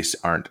shop space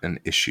aren't an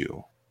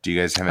issue. Do you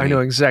guys have any? I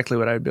know exactly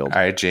what I'd build. All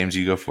right, James,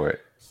 you go for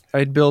it.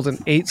 I'd build an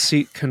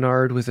 8-seat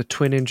Canard with a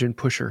twin-engine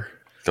pusher.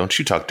 Don't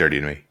you talk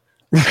dirty to me.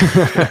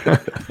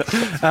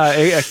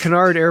 A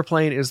Canard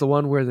airplane is the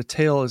one where the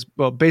tail is,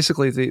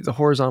 basically the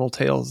horizontal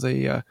tail,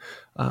 the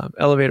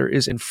elevator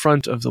is in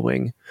front of the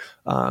wing,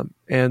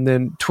 and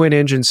then twin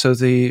engines, so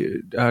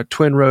the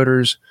twin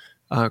rotors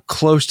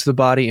close to the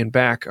body and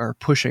back are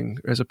pushing,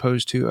 as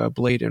opposed to a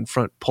blade in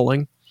front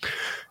pulling.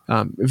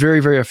 Very,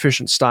 very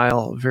efficient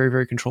style, very,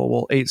 very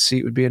controllable.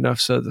 8-seat would be enough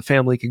so the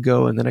family could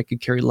go, and then I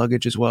could carry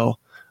luggage as well.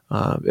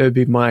 It would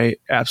be my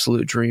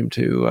absolute dream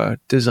to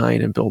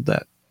design and build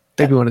that.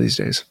 Maybe one of these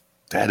days.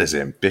 That is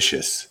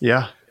ambitious.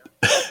 Yeah.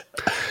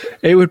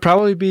 It would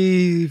probably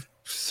be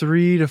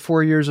 3 to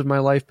 4 years of my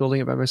life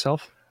building it by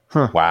myself.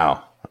 Huh.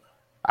 Wow.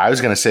 I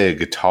was going to say a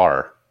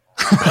guitar.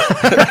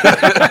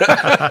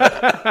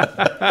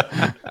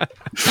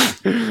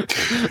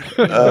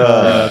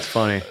 That's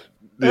funny.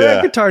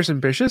 Yeah. Guitar's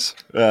ambitious.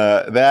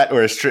 That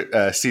or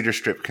a cedar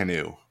strip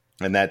canoe.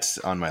 And that's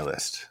on my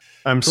list.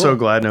 I'm so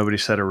glad nobody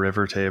said a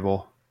river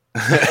table.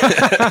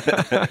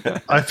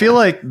 I feel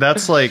like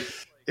that's like,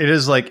 it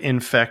is like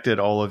infected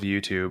all of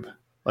YouTube.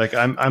 Like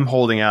I'm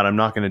holding out. I'm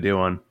not going to do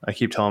one. I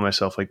keep telling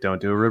myself, like, don't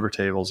do a river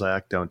table,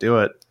 Zach. Don't do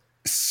it.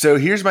 So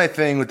here's my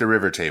thing with the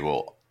river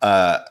table.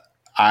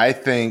 I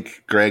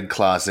think Greg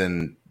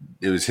Clausen,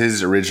 it was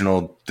his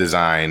original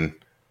design,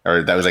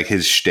 or that was like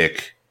his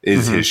shtick,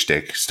 his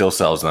shtick, still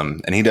sells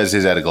them. And he does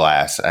his out of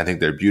glass. I think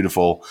they're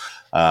beautiful.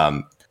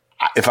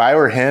 If I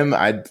were him,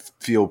 I'd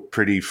feel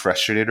pretty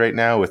frustrated right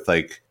now with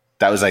like,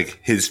 that was like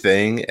his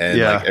thing. And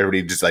like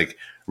everybody just like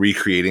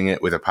recreating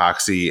it with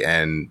epoxy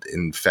and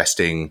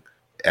infesting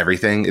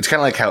everything. It's kind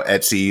of like how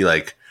Etsy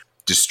like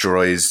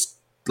destroys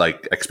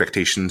like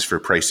expectations for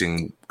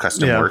pricing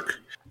custom work.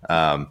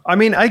 I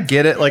mean, I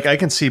get it. Like, I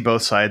can see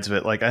both sides of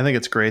it. Like, I think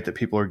it's great that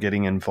people are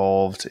getting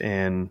involved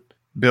in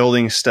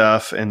building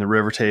stuff, and the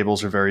river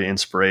tables are very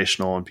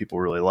inspirational and people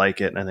really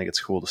like it. And I think it's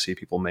cool to see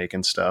people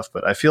making stuff,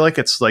 but I feel like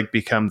it's like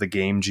become the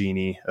Game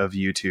Genie of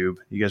YouTube.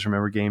 You guys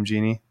remember Game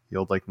Genie? The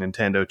old like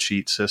Nintendo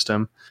cheat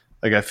system.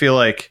 Like, I feel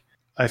like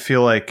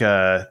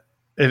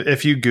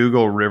if you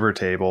Google river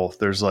table,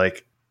 there's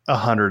like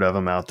 100 of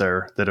them out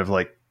there that have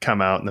like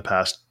come out in the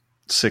past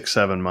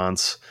 6-7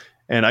 months.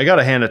 And I got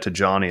to hand it to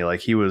Johnny.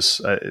 Like, he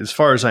was, as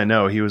far as I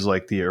know, he was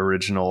like the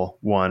original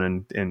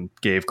one, and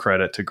gave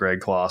credit to Greg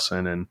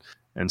Clausen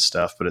and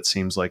stuff. But it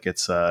seems like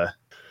it's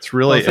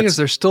really. Well, the thing is,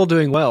 they're still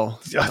doing well.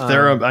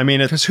 I mean,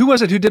 because who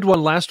was it who did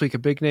one last week? A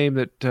big name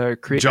that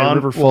created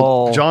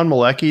Riverfall. Well, John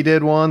Malecki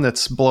did one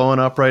that's blowing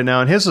up right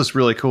now, and his is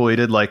really cool. He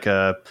did like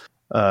a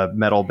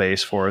metal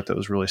base for it that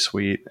was really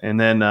sweet. And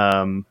then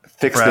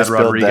Brad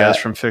Rodriguez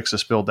from Fix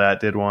This Build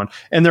That did one,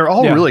 and they're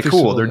all really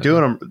cool. They're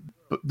doing them.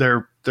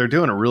 They're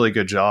doing a really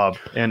good job,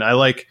 and I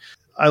like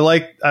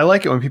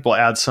it when people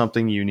add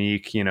something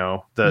unique. You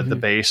know, the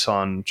base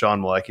on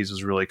John Malecki's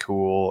was really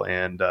cool,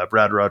 and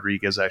Brad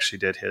Rodriguez actually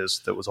did his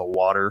that was a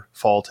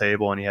waterfall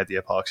table, and he had the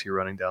epoxy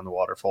running down the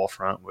waterfall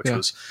front, which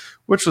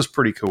was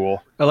pretty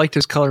cool. I liked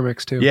his color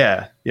mix too.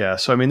 Yeah.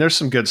 So I mean, there's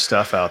some good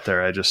stuff out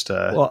there. I just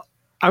well,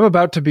 I'm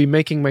about to be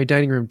making my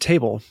dining room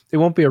table. It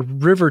won't be a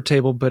river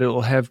table, but it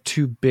will have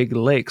 2 big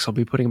lakes. I'll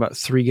be putting about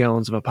 3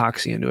 gallons of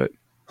epoxy into it.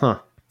 Huh.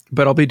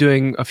 But I'll be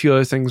doing a few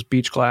other things,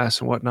 beach glass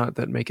and whatnot,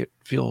 that make it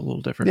feel a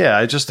little different. Yeah,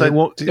 it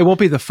won't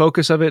be the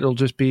focus of it. It'll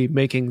just be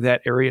making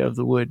that area of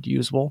the wood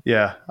usable.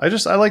 Yeah, I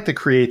like the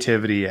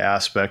creativity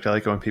aspect. I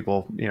like when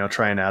people,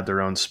 try and add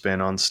their own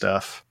spin on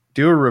stuff.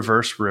 Do a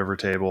reverse river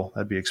table.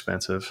 That'd be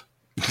expensive.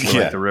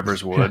 Like the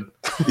river's wood.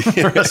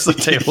 The rest of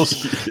the tables.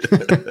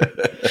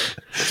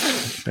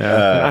 An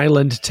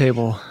island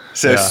table.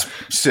 So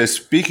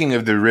speaking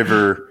of the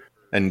river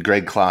and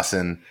Greg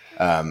Clausen,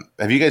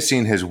 have you guys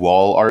seen his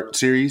wall art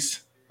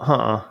series?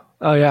 Oh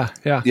yeah.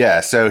 Yeah.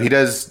 So he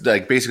does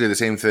like basically the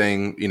same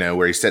thing,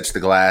 where he sets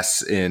the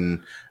glass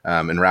in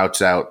and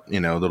routes out,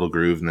 a little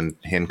groove and then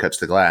hand cuts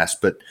the glass.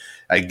 But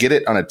I get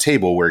it on a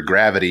table where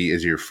gravity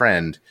is your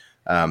friend.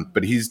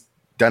 But he's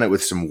done it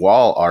with some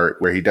wall art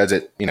where he does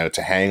it,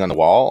 to hang on the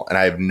wall. And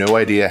I have no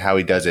idea how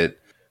he does it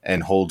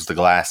and holds the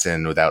glass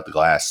in without the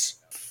glass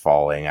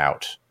falling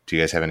out. Do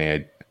you guys have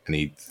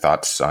any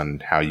thoughts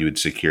on how you would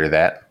secure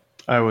that?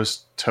 I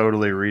was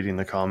totally reading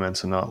the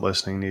comments and not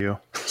listening to you.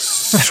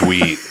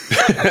 Sweet.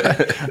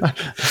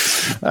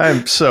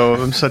 I'm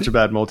such a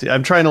bad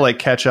I'm trying to like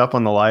catch up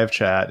on the live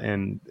chat,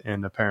 and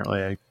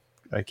apparently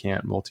I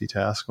can't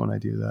multitask when I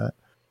do that.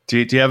 Do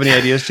you have any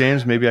ideas,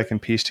 James? Maybe I can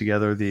piece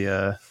together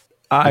the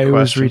I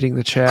was reading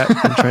the chat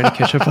and trying to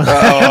catch up on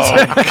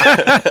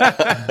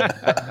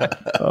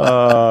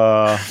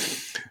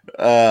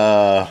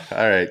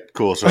all right,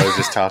 cool. So I was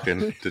just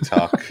talking to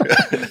talk.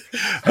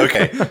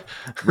 Okay,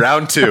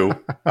 round 2. All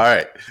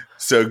right.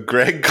 So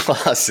Greg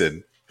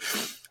Clausen,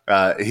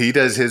 he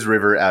does his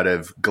river out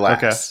of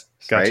glass.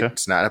 Okay, gotcha. Right?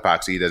 It's not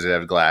epoxy. He does it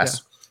out of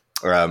glass.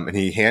 Yeah. And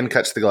he hand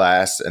cuts the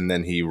glass, and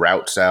then he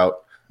routes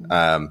out,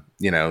 the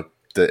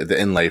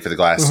inlay for the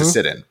glass to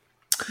sit in.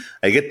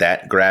 I get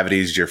that. Gravity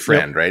is your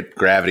friend, right?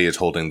 Gravity is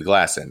holding the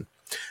glass in.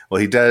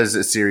 Well, he does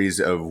a series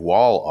of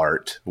wall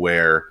art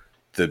where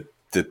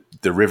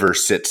the river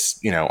sits,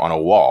 on a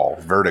wall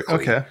vertically.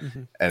 Okay.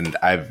 And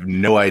I have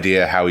no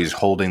idea how he's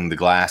holding the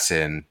glass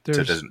in so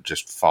it doesn't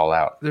just fall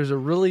out. There's a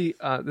really,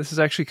 this is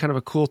actually kind of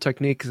a cool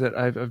technique that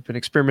I've been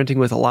experimenting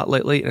with a lot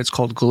lately, and it's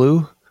called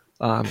glue.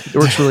 It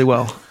works really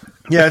well.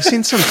 Yeah, I've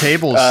seen some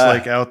tables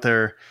like out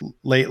there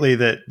lately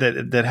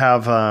that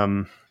have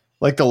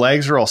like the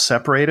legs are all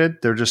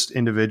separated. They're just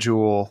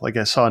individual. Like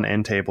I saw an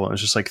end table, and it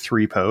was just like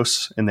 3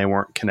 posts, and they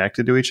weren't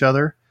connected to each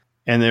other.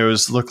 And they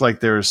look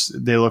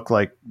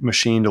like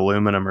machined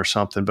aluminum or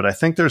something. But I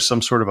think there's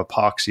some sort of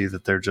epoxy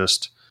that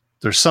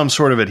there's some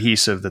sort of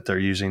adhesive that they're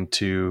using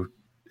to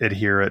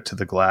adhere it to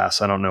the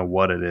glass. I don't know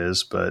what it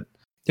is, but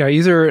yeah,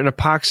 either an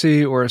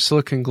epoxy or a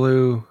silicone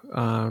glue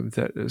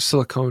that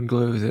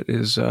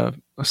is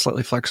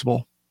slightly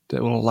flexible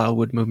that will allow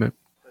wood movement.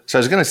 So I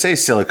was going to say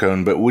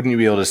silicone, but wouldn't you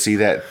be able to see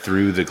that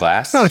through the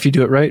glass? Not if you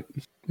do it right.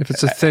 If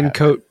it's a thin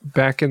coat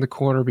back in the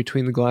corner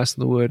between the glass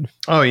and the wood.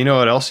 Oh, you know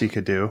what else you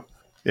could do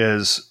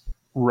is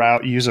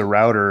use a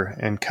router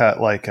and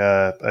cut like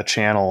a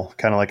channel,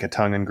 kind of like a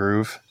tongue and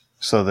groove,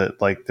 so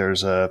that like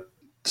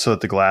so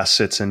that the glass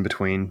sits in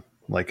between,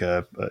 like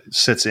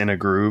sits in a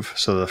groove,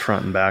 so the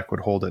front and back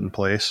would hold it in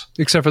place.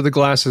 Except for the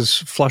glass is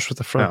flush with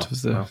the front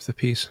of the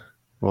piece.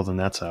 Well, then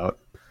that's out.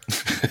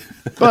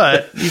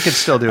 But you could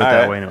still do it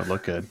that right. way and it would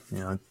look good. You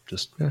know,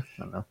 just I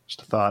don't know,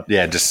 just a thought.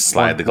 Yeah, just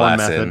slide the One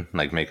glass method. in,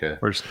 like make a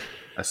Or just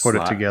a put it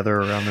slot. together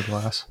around the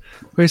glass.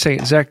 Wait a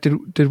second, Zach.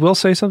 Did Will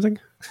say something?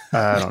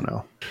 I don't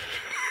know.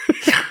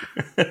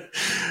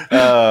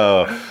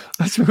 Oh,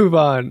 Let's move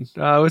on.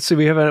 Let's see.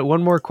 We have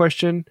one more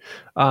question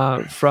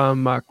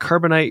from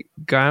Carbonite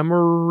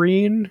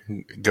Gamorian,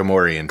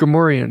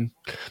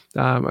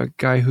 a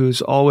guy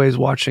who's always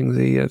watching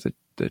the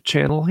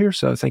channel here.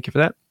 So thank you for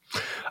that.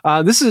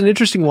 This is an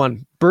interesting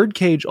one.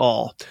 Birdcage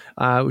awl.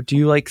 Do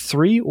you like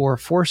 3 or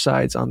 4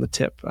 sides on the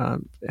tip?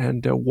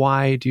 And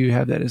why do you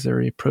have that? Is there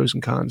any pros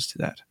and cons to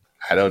that?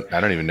 I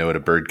don't even know what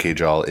a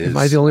birdcage awl is. Am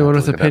I the only one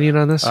I'll with look it up. opinion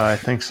on this? I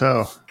think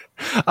so.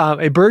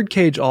 A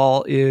birdcage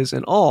awl is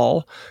an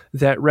awl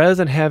that rather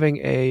than having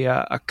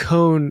a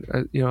cone,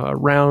 a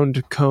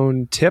round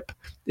cone tip,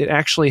 it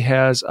actually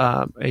has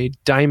a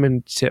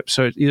diamond tip.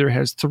 So it either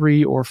has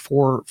 3 or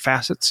 4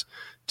 facets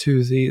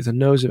to the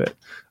nose of it.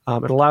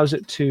 It allows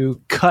it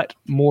to cut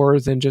more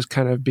than just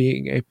kind of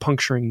being a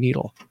puncturing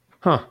needle.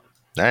 Huh.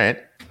 All right.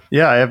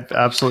 Yeah, I have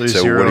absolutely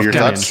So zero what are your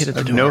opinion. thoughts? Kid at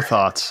I the have no door.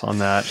 thoughts on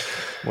that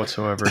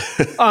whatsoever.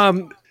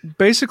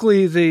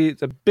 Basically,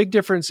 the big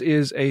difference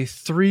is a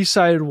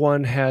 3-sided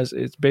one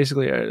it's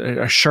basically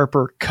a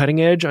sharper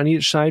cutting edge on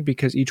each side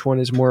because each one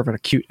is more of an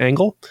acute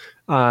angle.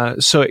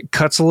 So it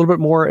cuts a little bit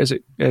more as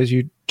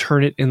you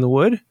turn it in the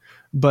wood.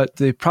 But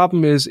the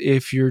problem is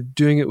if you're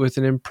doing it with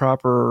an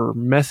improper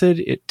method,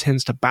 it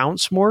tends to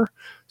bounce more.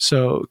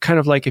 So kind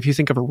of like if you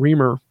think of a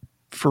reamer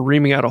for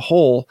reaming out a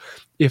hole,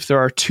 if there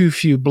are too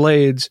few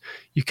blades,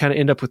 you kind of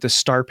end up with this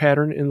star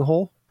pattern in the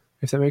hole,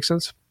 if that makes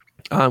sense.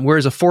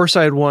 Whereas a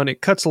 4-sided one,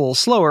 it cuts a little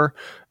slower,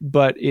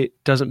 but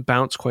it doesn't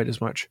bounce quite as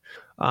much.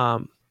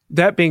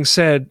 That being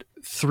said,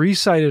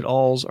 3-sided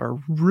awls are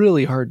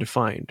really hard to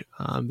find.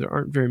 There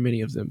aren't very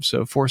many of them.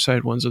 So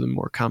 4-sided ones are the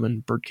more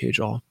common birdcage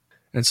awl.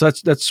 And so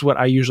that's what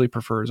I usually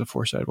prefer as a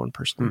 4-sided one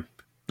personally.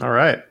 All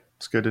right.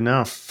 It's good to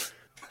know.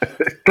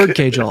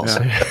 Birdcage awls.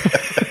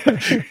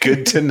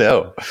 Good to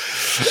know.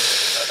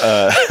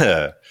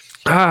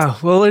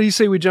 Well, what do you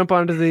say we jump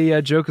onto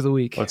the joke of the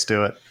week? Let's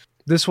do it.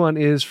 This one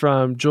is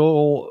from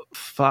Joel.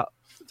 I'm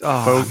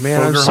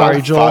Fogerholt?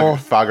 sorry, Joel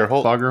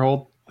Foggerholt.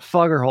 Foggerhold.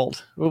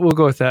 Foggerhold. We'll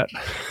go with that.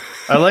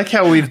 I like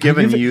how we've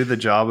given you the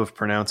job of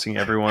pronouncing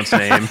everyone's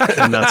name,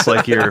 and that's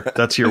like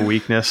that's your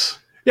weakness.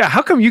 Yeah,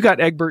 how come you got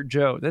Egbert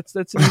Joe? That's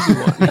an easy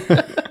one.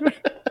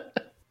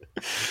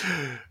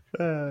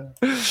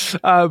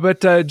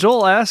 But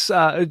Joel asks.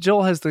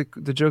 Joel has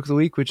the joke of the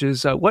week, which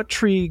is what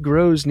tree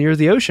grows near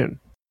the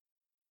ocean?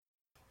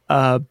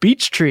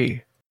 Beech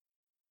tree.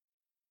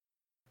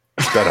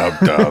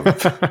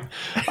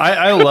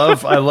 I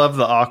love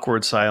the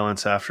awkward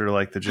silence after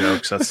like the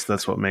jokes.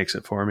 That's what makes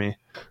it for me.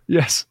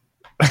 Yes.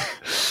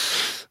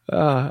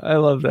 I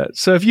love that.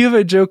 So if you have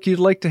a joke you'd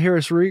like to hear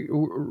us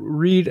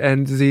read,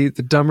 and the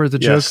dumber the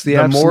jokes, the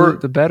absolute,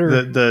 the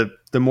better.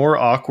 The more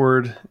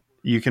awkward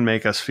you can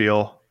make us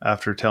feel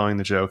after telling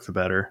the joke, the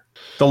better.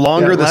 The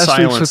longer the last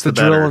silence, week's with the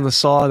the drill better. and the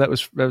saw, that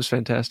was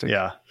fantastic.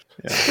 Yeah.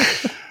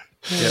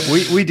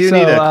 We do So,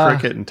 need a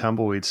cricket and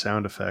tumbleweed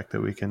sound effect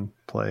that we can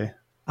play.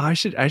 I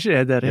should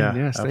add that in.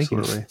 Yes,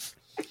 absolutely.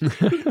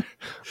 thank you.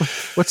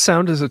 What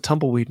sound does a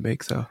tumbleweed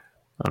make, though?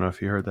 I don't know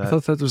if you heard I that.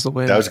 thought that was the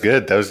wind. That was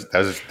good. That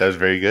was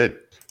very good.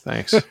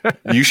 Thanks.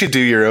 You should do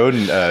your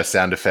own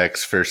sound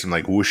effects for some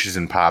like whooshes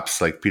and pops,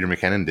 like Peter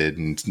McKinnon did,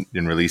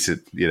 and release it.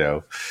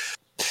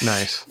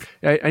 Nice.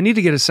 I need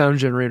to get a sound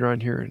generator on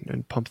here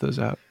and pump those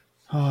out.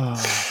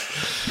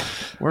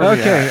 Where are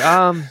we Okay.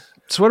 at?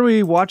 So what are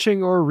we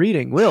watching or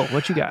reading? Will,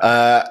 what you got?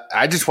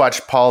 I just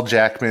watched Paul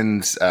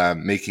Jackman's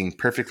making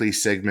perfectly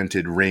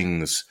segmented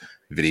rings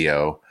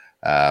video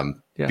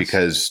Yes.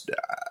 because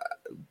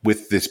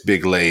with this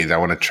big lathe, I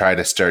want to try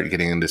to start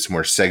getting into some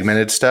more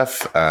segmented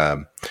stuff.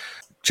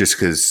 Just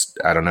because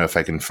I don't know if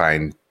I can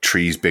find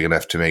trees big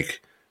enough to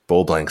make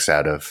bowl blanks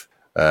out of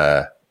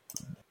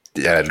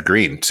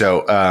green.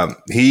 So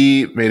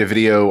he made a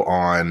video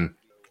on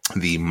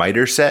the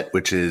Miter set,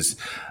 which is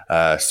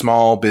a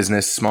small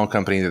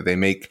company that they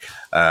make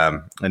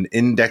an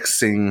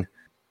indexing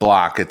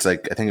block. It's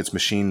like, I think it's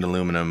machined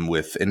aluminum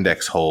with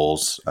index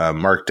holes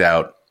marked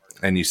out,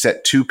 and you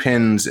set 2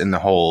 pins in the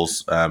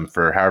holes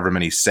for however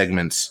many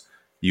segments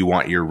you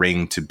want your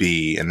ring to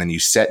be, and then you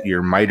set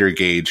your miter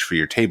gauge for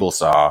your table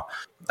saw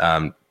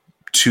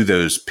to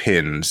those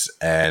pins,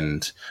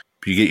 and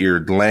you get your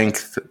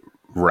length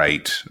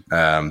right,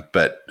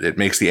 but it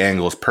makes the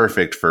angles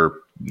perfect for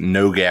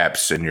no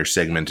gaps in your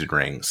segmented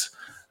rings.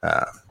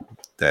 Yeah,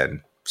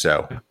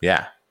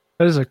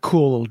 That is a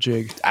cool little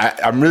jig.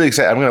 I'm really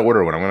excited. I'm going to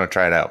order one. I'm going to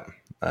try it out.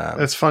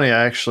 It's funny.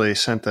 I actually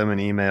sent them an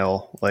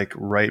email like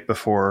right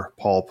before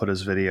Paul put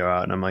his video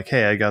out, and I'm like,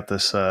 "Hey, I got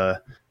this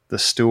the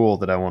stool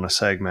that I want to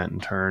segment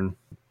and turn.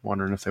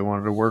 Wondering if they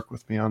wanted to work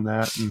with me on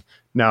that." And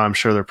now I'm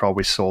sure they're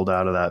probably sold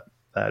out of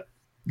that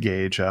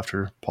gauge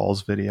after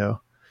Paul's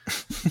video.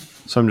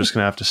 So I'm just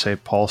gonna have to say,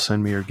 Paul,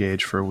 send me your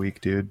gauge for a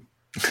week, dude.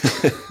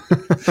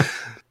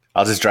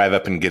 I'll just drive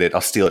up and get it.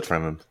 I'll steal it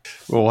from him.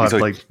 We'll have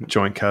He's like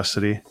joint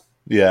custody.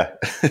 Yeah.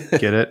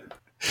 Get it?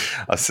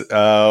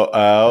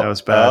 That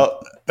was bad.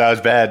 That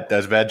was bad. That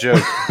was a bad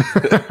joke.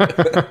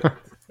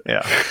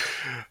 Yeah.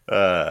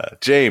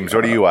 James,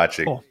 what are you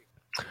watching? Cool.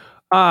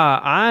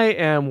 I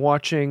am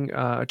watching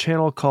a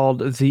channel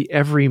called The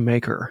Every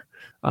Maker.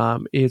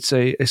 It's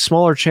a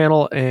smaller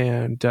channel,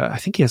 and I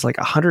think he has like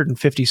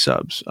 150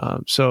 subs.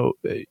 So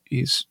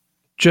he's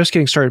just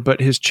getting started, but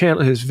his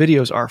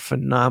videos are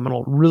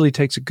phenomenal. Really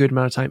takes a good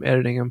amount of time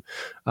editing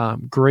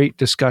them. Great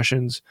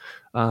discussions.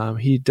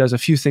 He does a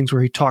few things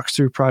where he talks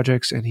through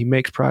projects and he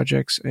makes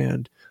projects,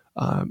 and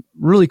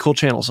really cool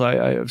channel. So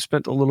I've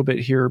spent a little bit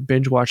here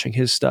binge watching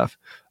his stuff.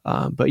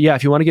 But yeah,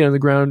 if you want to get on the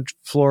ground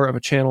floor of a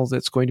channel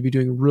that's going to be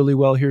doing really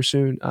well here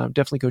soon,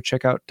 definitely go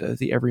check out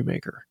The Every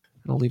Maker.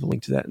 And I'll leave a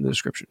link to that in the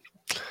description.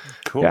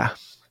 Cool. Yeah.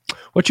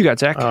 What you got,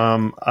 Zach?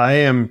 I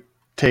am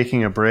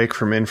taking a break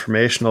from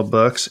informational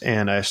books,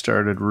 and I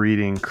started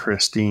reading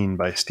Christine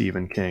by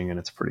Stephen King, and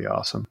it's pretty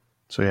awesome.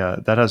 So yeah,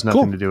 that has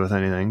nothing to do with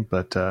anything,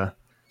 but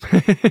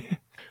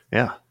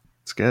yeah,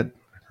 it's good.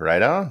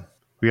 Right on.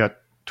 We got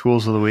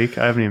tools of the week.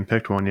 I haven't even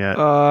picked one yet.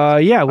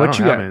 Yeah, what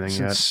you got?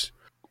 Anything yet.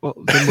 Well,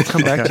 then we'll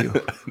come back to you.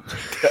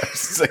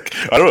 It's like,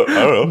 I don't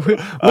know.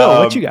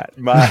 Will, what you got?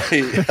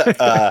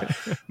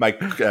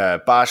 My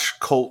Bosch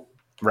Colt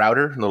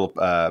router,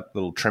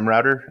 little trim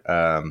router.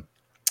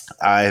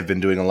 I have been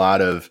doing a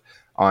lot of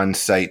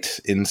on-site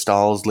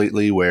installs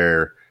lately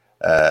where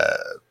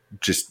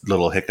just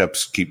little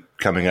hiccups keep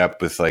coming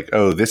up with like,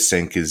 oh, this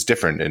sink is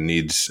different and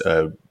needs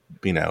a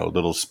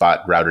little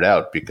spot routed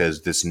out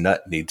because this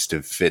nut needs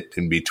to fit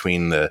in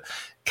between the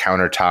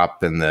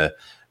countertop and the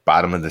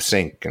bottom of the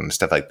sink and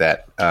stuff like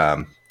that.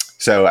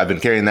 So I've been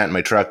carrying that in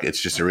my truck.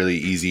 It's just a really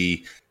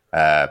easy,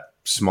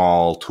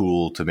 small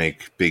tool to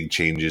make big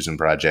changes in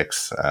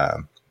projects.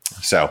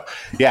 So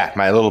yeah,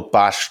 my little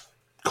Bosch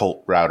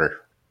Colt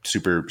router,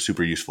 super,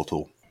 super useful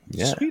tool.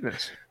 Yeah.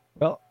 Sweetness.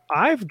 Well,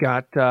 I've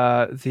got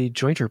the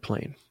jointer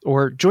plane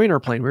or joiner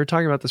plane. We were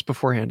talking about this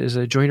beforehand. Is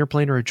it a joiner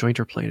plane or a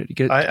jointer plane?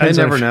 I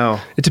never know.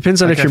 It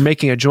depends on if you're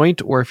making a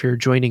joint or if you're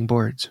joining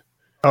boards.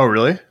 Oh,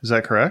 really? Is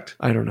that correct?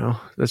 I don't know.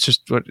 That's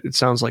just what it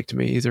sounds like to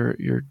me. Either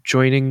you're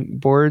joining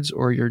boards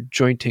or you're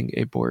jointing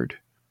a board.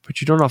 But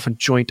you don't often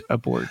joint a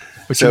board.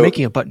 But you're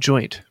making a butt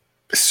joint.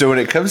 So when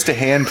it comes to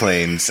hand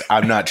planes,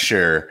 I'm not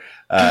sure.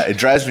 It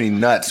drives me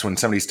nuts when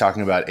somebody's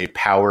talking about a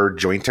power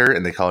jointer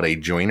and they call it a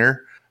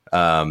joiner.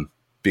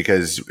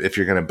 Because if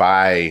you're going to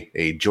buy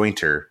a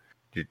jointer,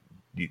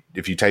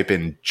 if you type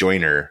in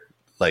joiner,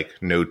 like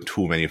no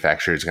tool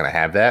manufacturer is going to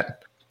have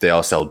that. They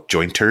all sell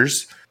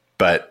jointers,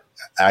 but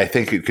I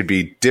think it could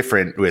be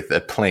different with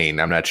a plane.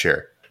 I'm not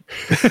sure.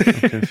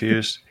 I'm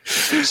confused.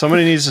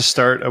 Somebody needs to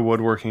start a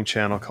woodworking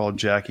channel called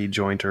Jackie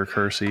Jointer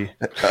Kersey.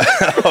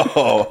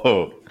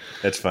 Oh,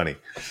 that's funny.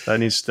 That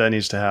needs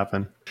to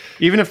happen.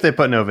 Even if they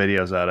put no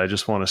videos out, I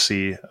just want to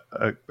see.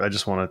 I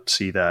just want to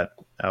see that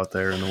out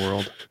there in the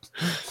world.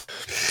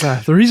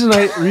 The reason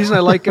I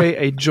like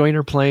a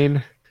joiner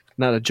plane,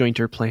 not a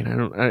jointer plane.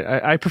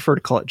 I prefer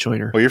to call it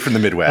joiner. Well, you're from the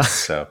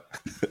Midwest, so.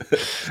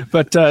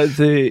 But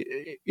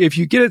if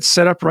you get it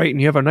set up right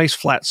and you have a nice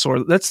flat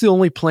sole, that's the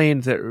only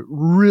plane that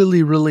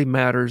really, really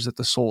matters that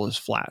the sole is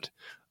flat.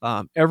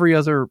 Every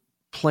other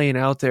plane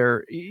out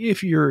there,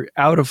 if you're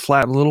out of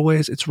flat a little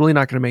ways, it's really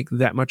not going to make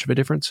that much of a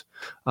difference.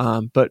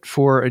 But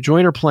for a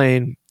joiner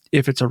plane,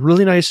 if it's a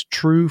really nice,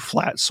 true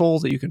flat sole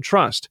that you can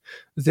trust,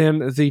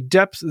 then the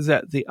depth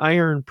that the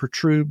iron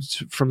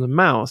protrudes from the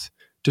mouth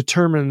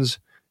determines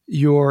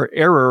your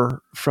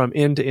error from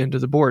end to end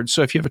of the board.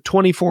 So if you have a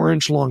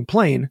 24-inch long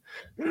plane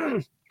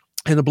and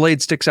the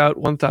blade sticks out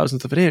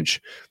 1,000th of an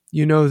inch,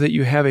 you know that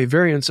you have a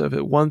variance of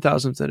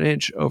 1,000th of an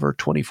inch over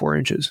 24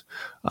 inches,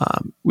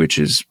 which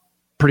is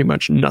pretty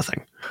much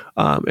nothing.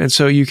 And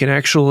so you can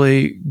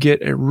actually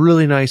get a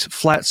really nice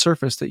flat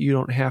surface that you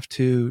don't have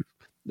to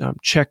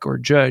check or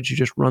judge. You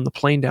just run the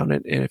plane down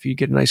it, and if you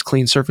get a nice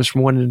clean surface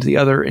from one end to the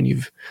other, and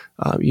you've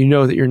you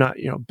know that you're not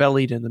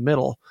bellied in the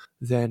middle,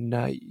 then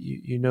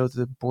you know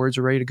the boards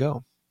are ready to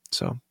go.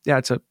 So yeah,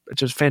 it's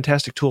just a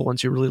fantastic tool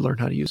once you really learn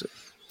how to use it.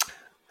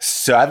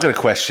 So I've got a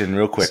question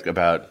real quick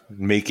about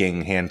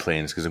making hand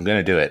planes because I'm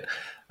going to do it.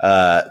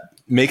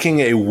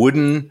 Making a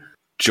wooden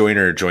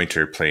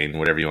jointer plane,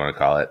 whatever you want to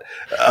call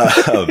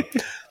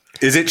it.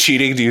 Is it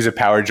cheating to use a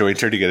power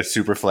jointer to get a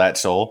super flat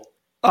sole?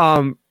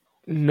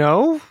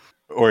 No.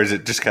 Or is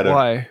it just kind of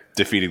Why?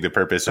 defeating the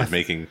purpose of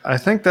making? I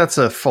think that's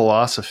a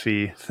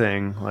philosophy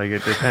thing. Like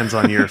it depends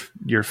on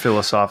your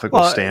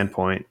philosophical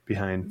standpoint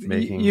behind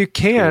making. You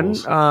can,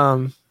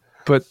 tools.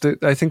 but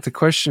I think the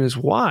question is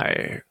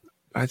why.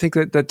 I think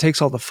that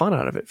takes all the fun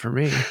out of it for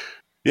me.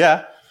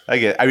 Yeah, I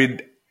get. I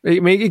mean,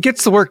 it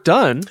gets the work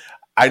done.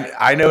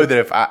 I know that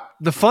if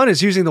the fun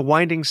is using the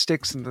winding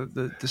sticks and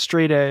the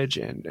straight edge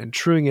and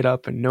truing it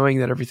up and knowing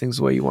that everything's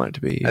the way you want it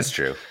to be. That's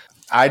true.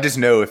 I just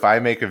know if I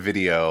make a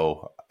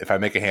video, if I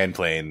make a hand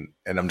plane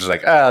and I'm just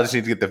like, I just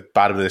need to get the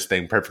bottom of this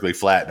thing perfectly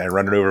flat and I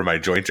run it over my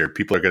jointer,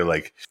 people are going to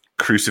like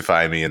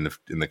crucify me in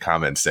the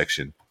comments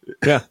section.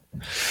 Yeah.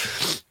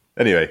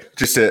 Anyway,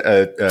 just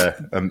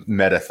a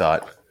meta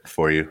thought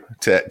for you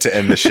to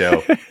end the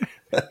show.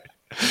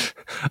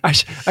 I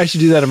should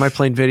do that in my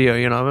plain video.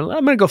 I'm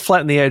going to go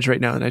flatten the edge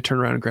right now, and I turn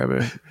around and grab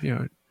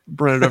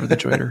run it over the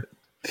joiner.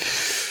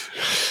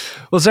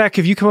 Well, Zach,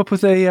 have you come up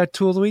with a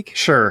tool of the week?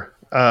 Sure.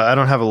 I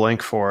don't have a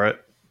link for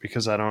it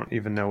because I don't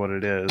even know what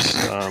it is.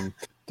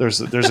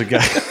 There's a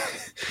guy.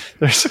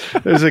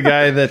 there's a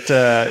guy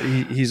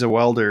that he's a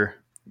welder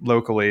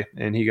locally,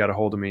 and he got a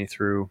hold of me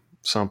through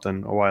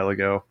something a while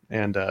ago,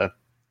 and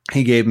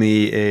he gave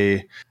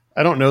me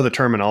I don't know the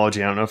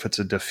terminology. I don't know if it's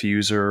a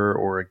diffuser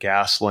or a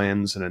gas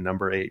lens and a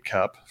number 8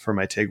 cup for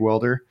my TIG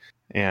welder.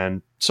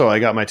 And so I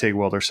got my TIG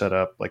welder set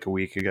up like a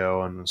week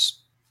ago and was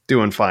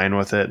doing fine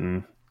with it.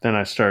 And then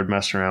I started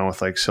messing around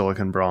with like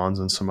silicon bronze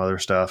and some other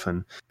stuff.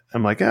 And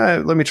I'm like,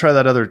 let me try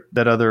that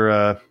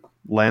other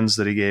lens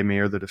that he gave me,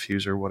 or the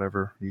diffuser,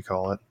 whatever you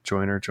call it,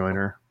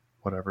 joiner,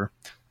 whatever.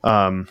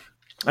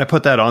 I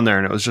put that on there,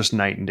 and it was just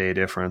night and day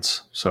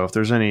difference. So if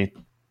there's any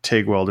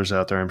TIG welders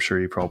out there, I'm sure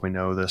you probably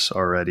know this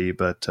already,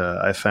 but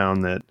I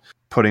found that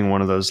putting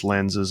one of those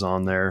lenses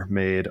on there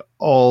made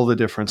all the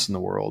difference in the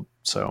world.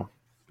 So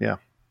yeah,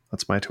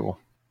 that's my tool.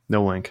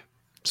 No link.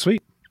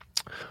 Sweet.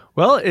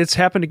 Well, it's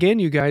happened again.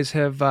 You guys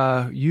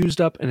have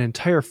used up an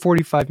entire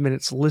 45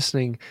 minutes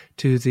listening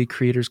to the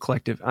Creators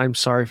Collective. I'm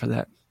sorry for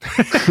that.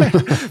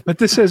 But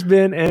this has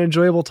been an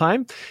enjoyable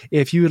time.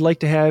 If you would like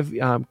to have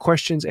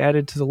questions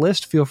added to the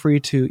list, feel free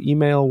to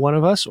email one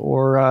of us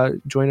or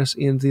join us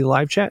in the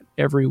live chat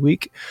every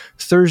week.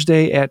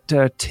 Thursday at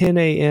 10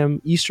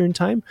 a.m. Eastern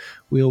Time,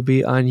 we'll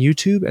be on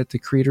YouTube at the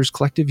Creators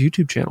Collective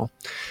YouTube channel.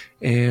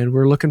 And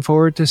we're looking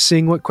forward to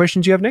seeing what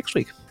questions you have next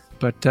week.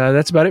 But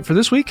that's about it for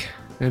this week.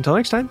 Until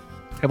next time,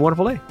 have a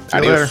wonderful day. See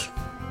you later.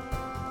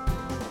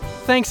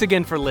 Thanks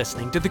again for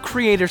listening to the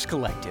Creators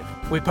Collective.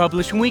 We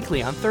publish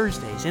weekly on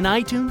Thursdays in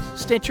iTunes,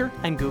 Stitcher,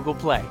 and Google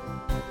Play.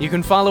 You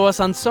can follow us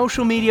on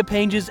social media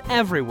pages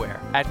everywhere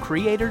at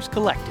Creators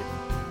Collective.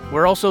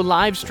 We're also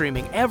live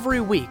streaming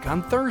every week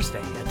on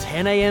Thursday at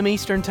 10 a.m.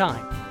 Eastern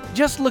Time.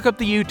 Just look up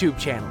the YouTube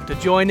channel to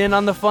join in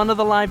on the fun of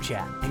the live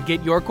chat and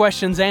get your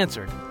questions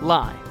answered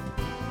live.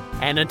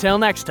 And until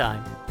next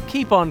time,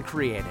 keep on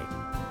creating.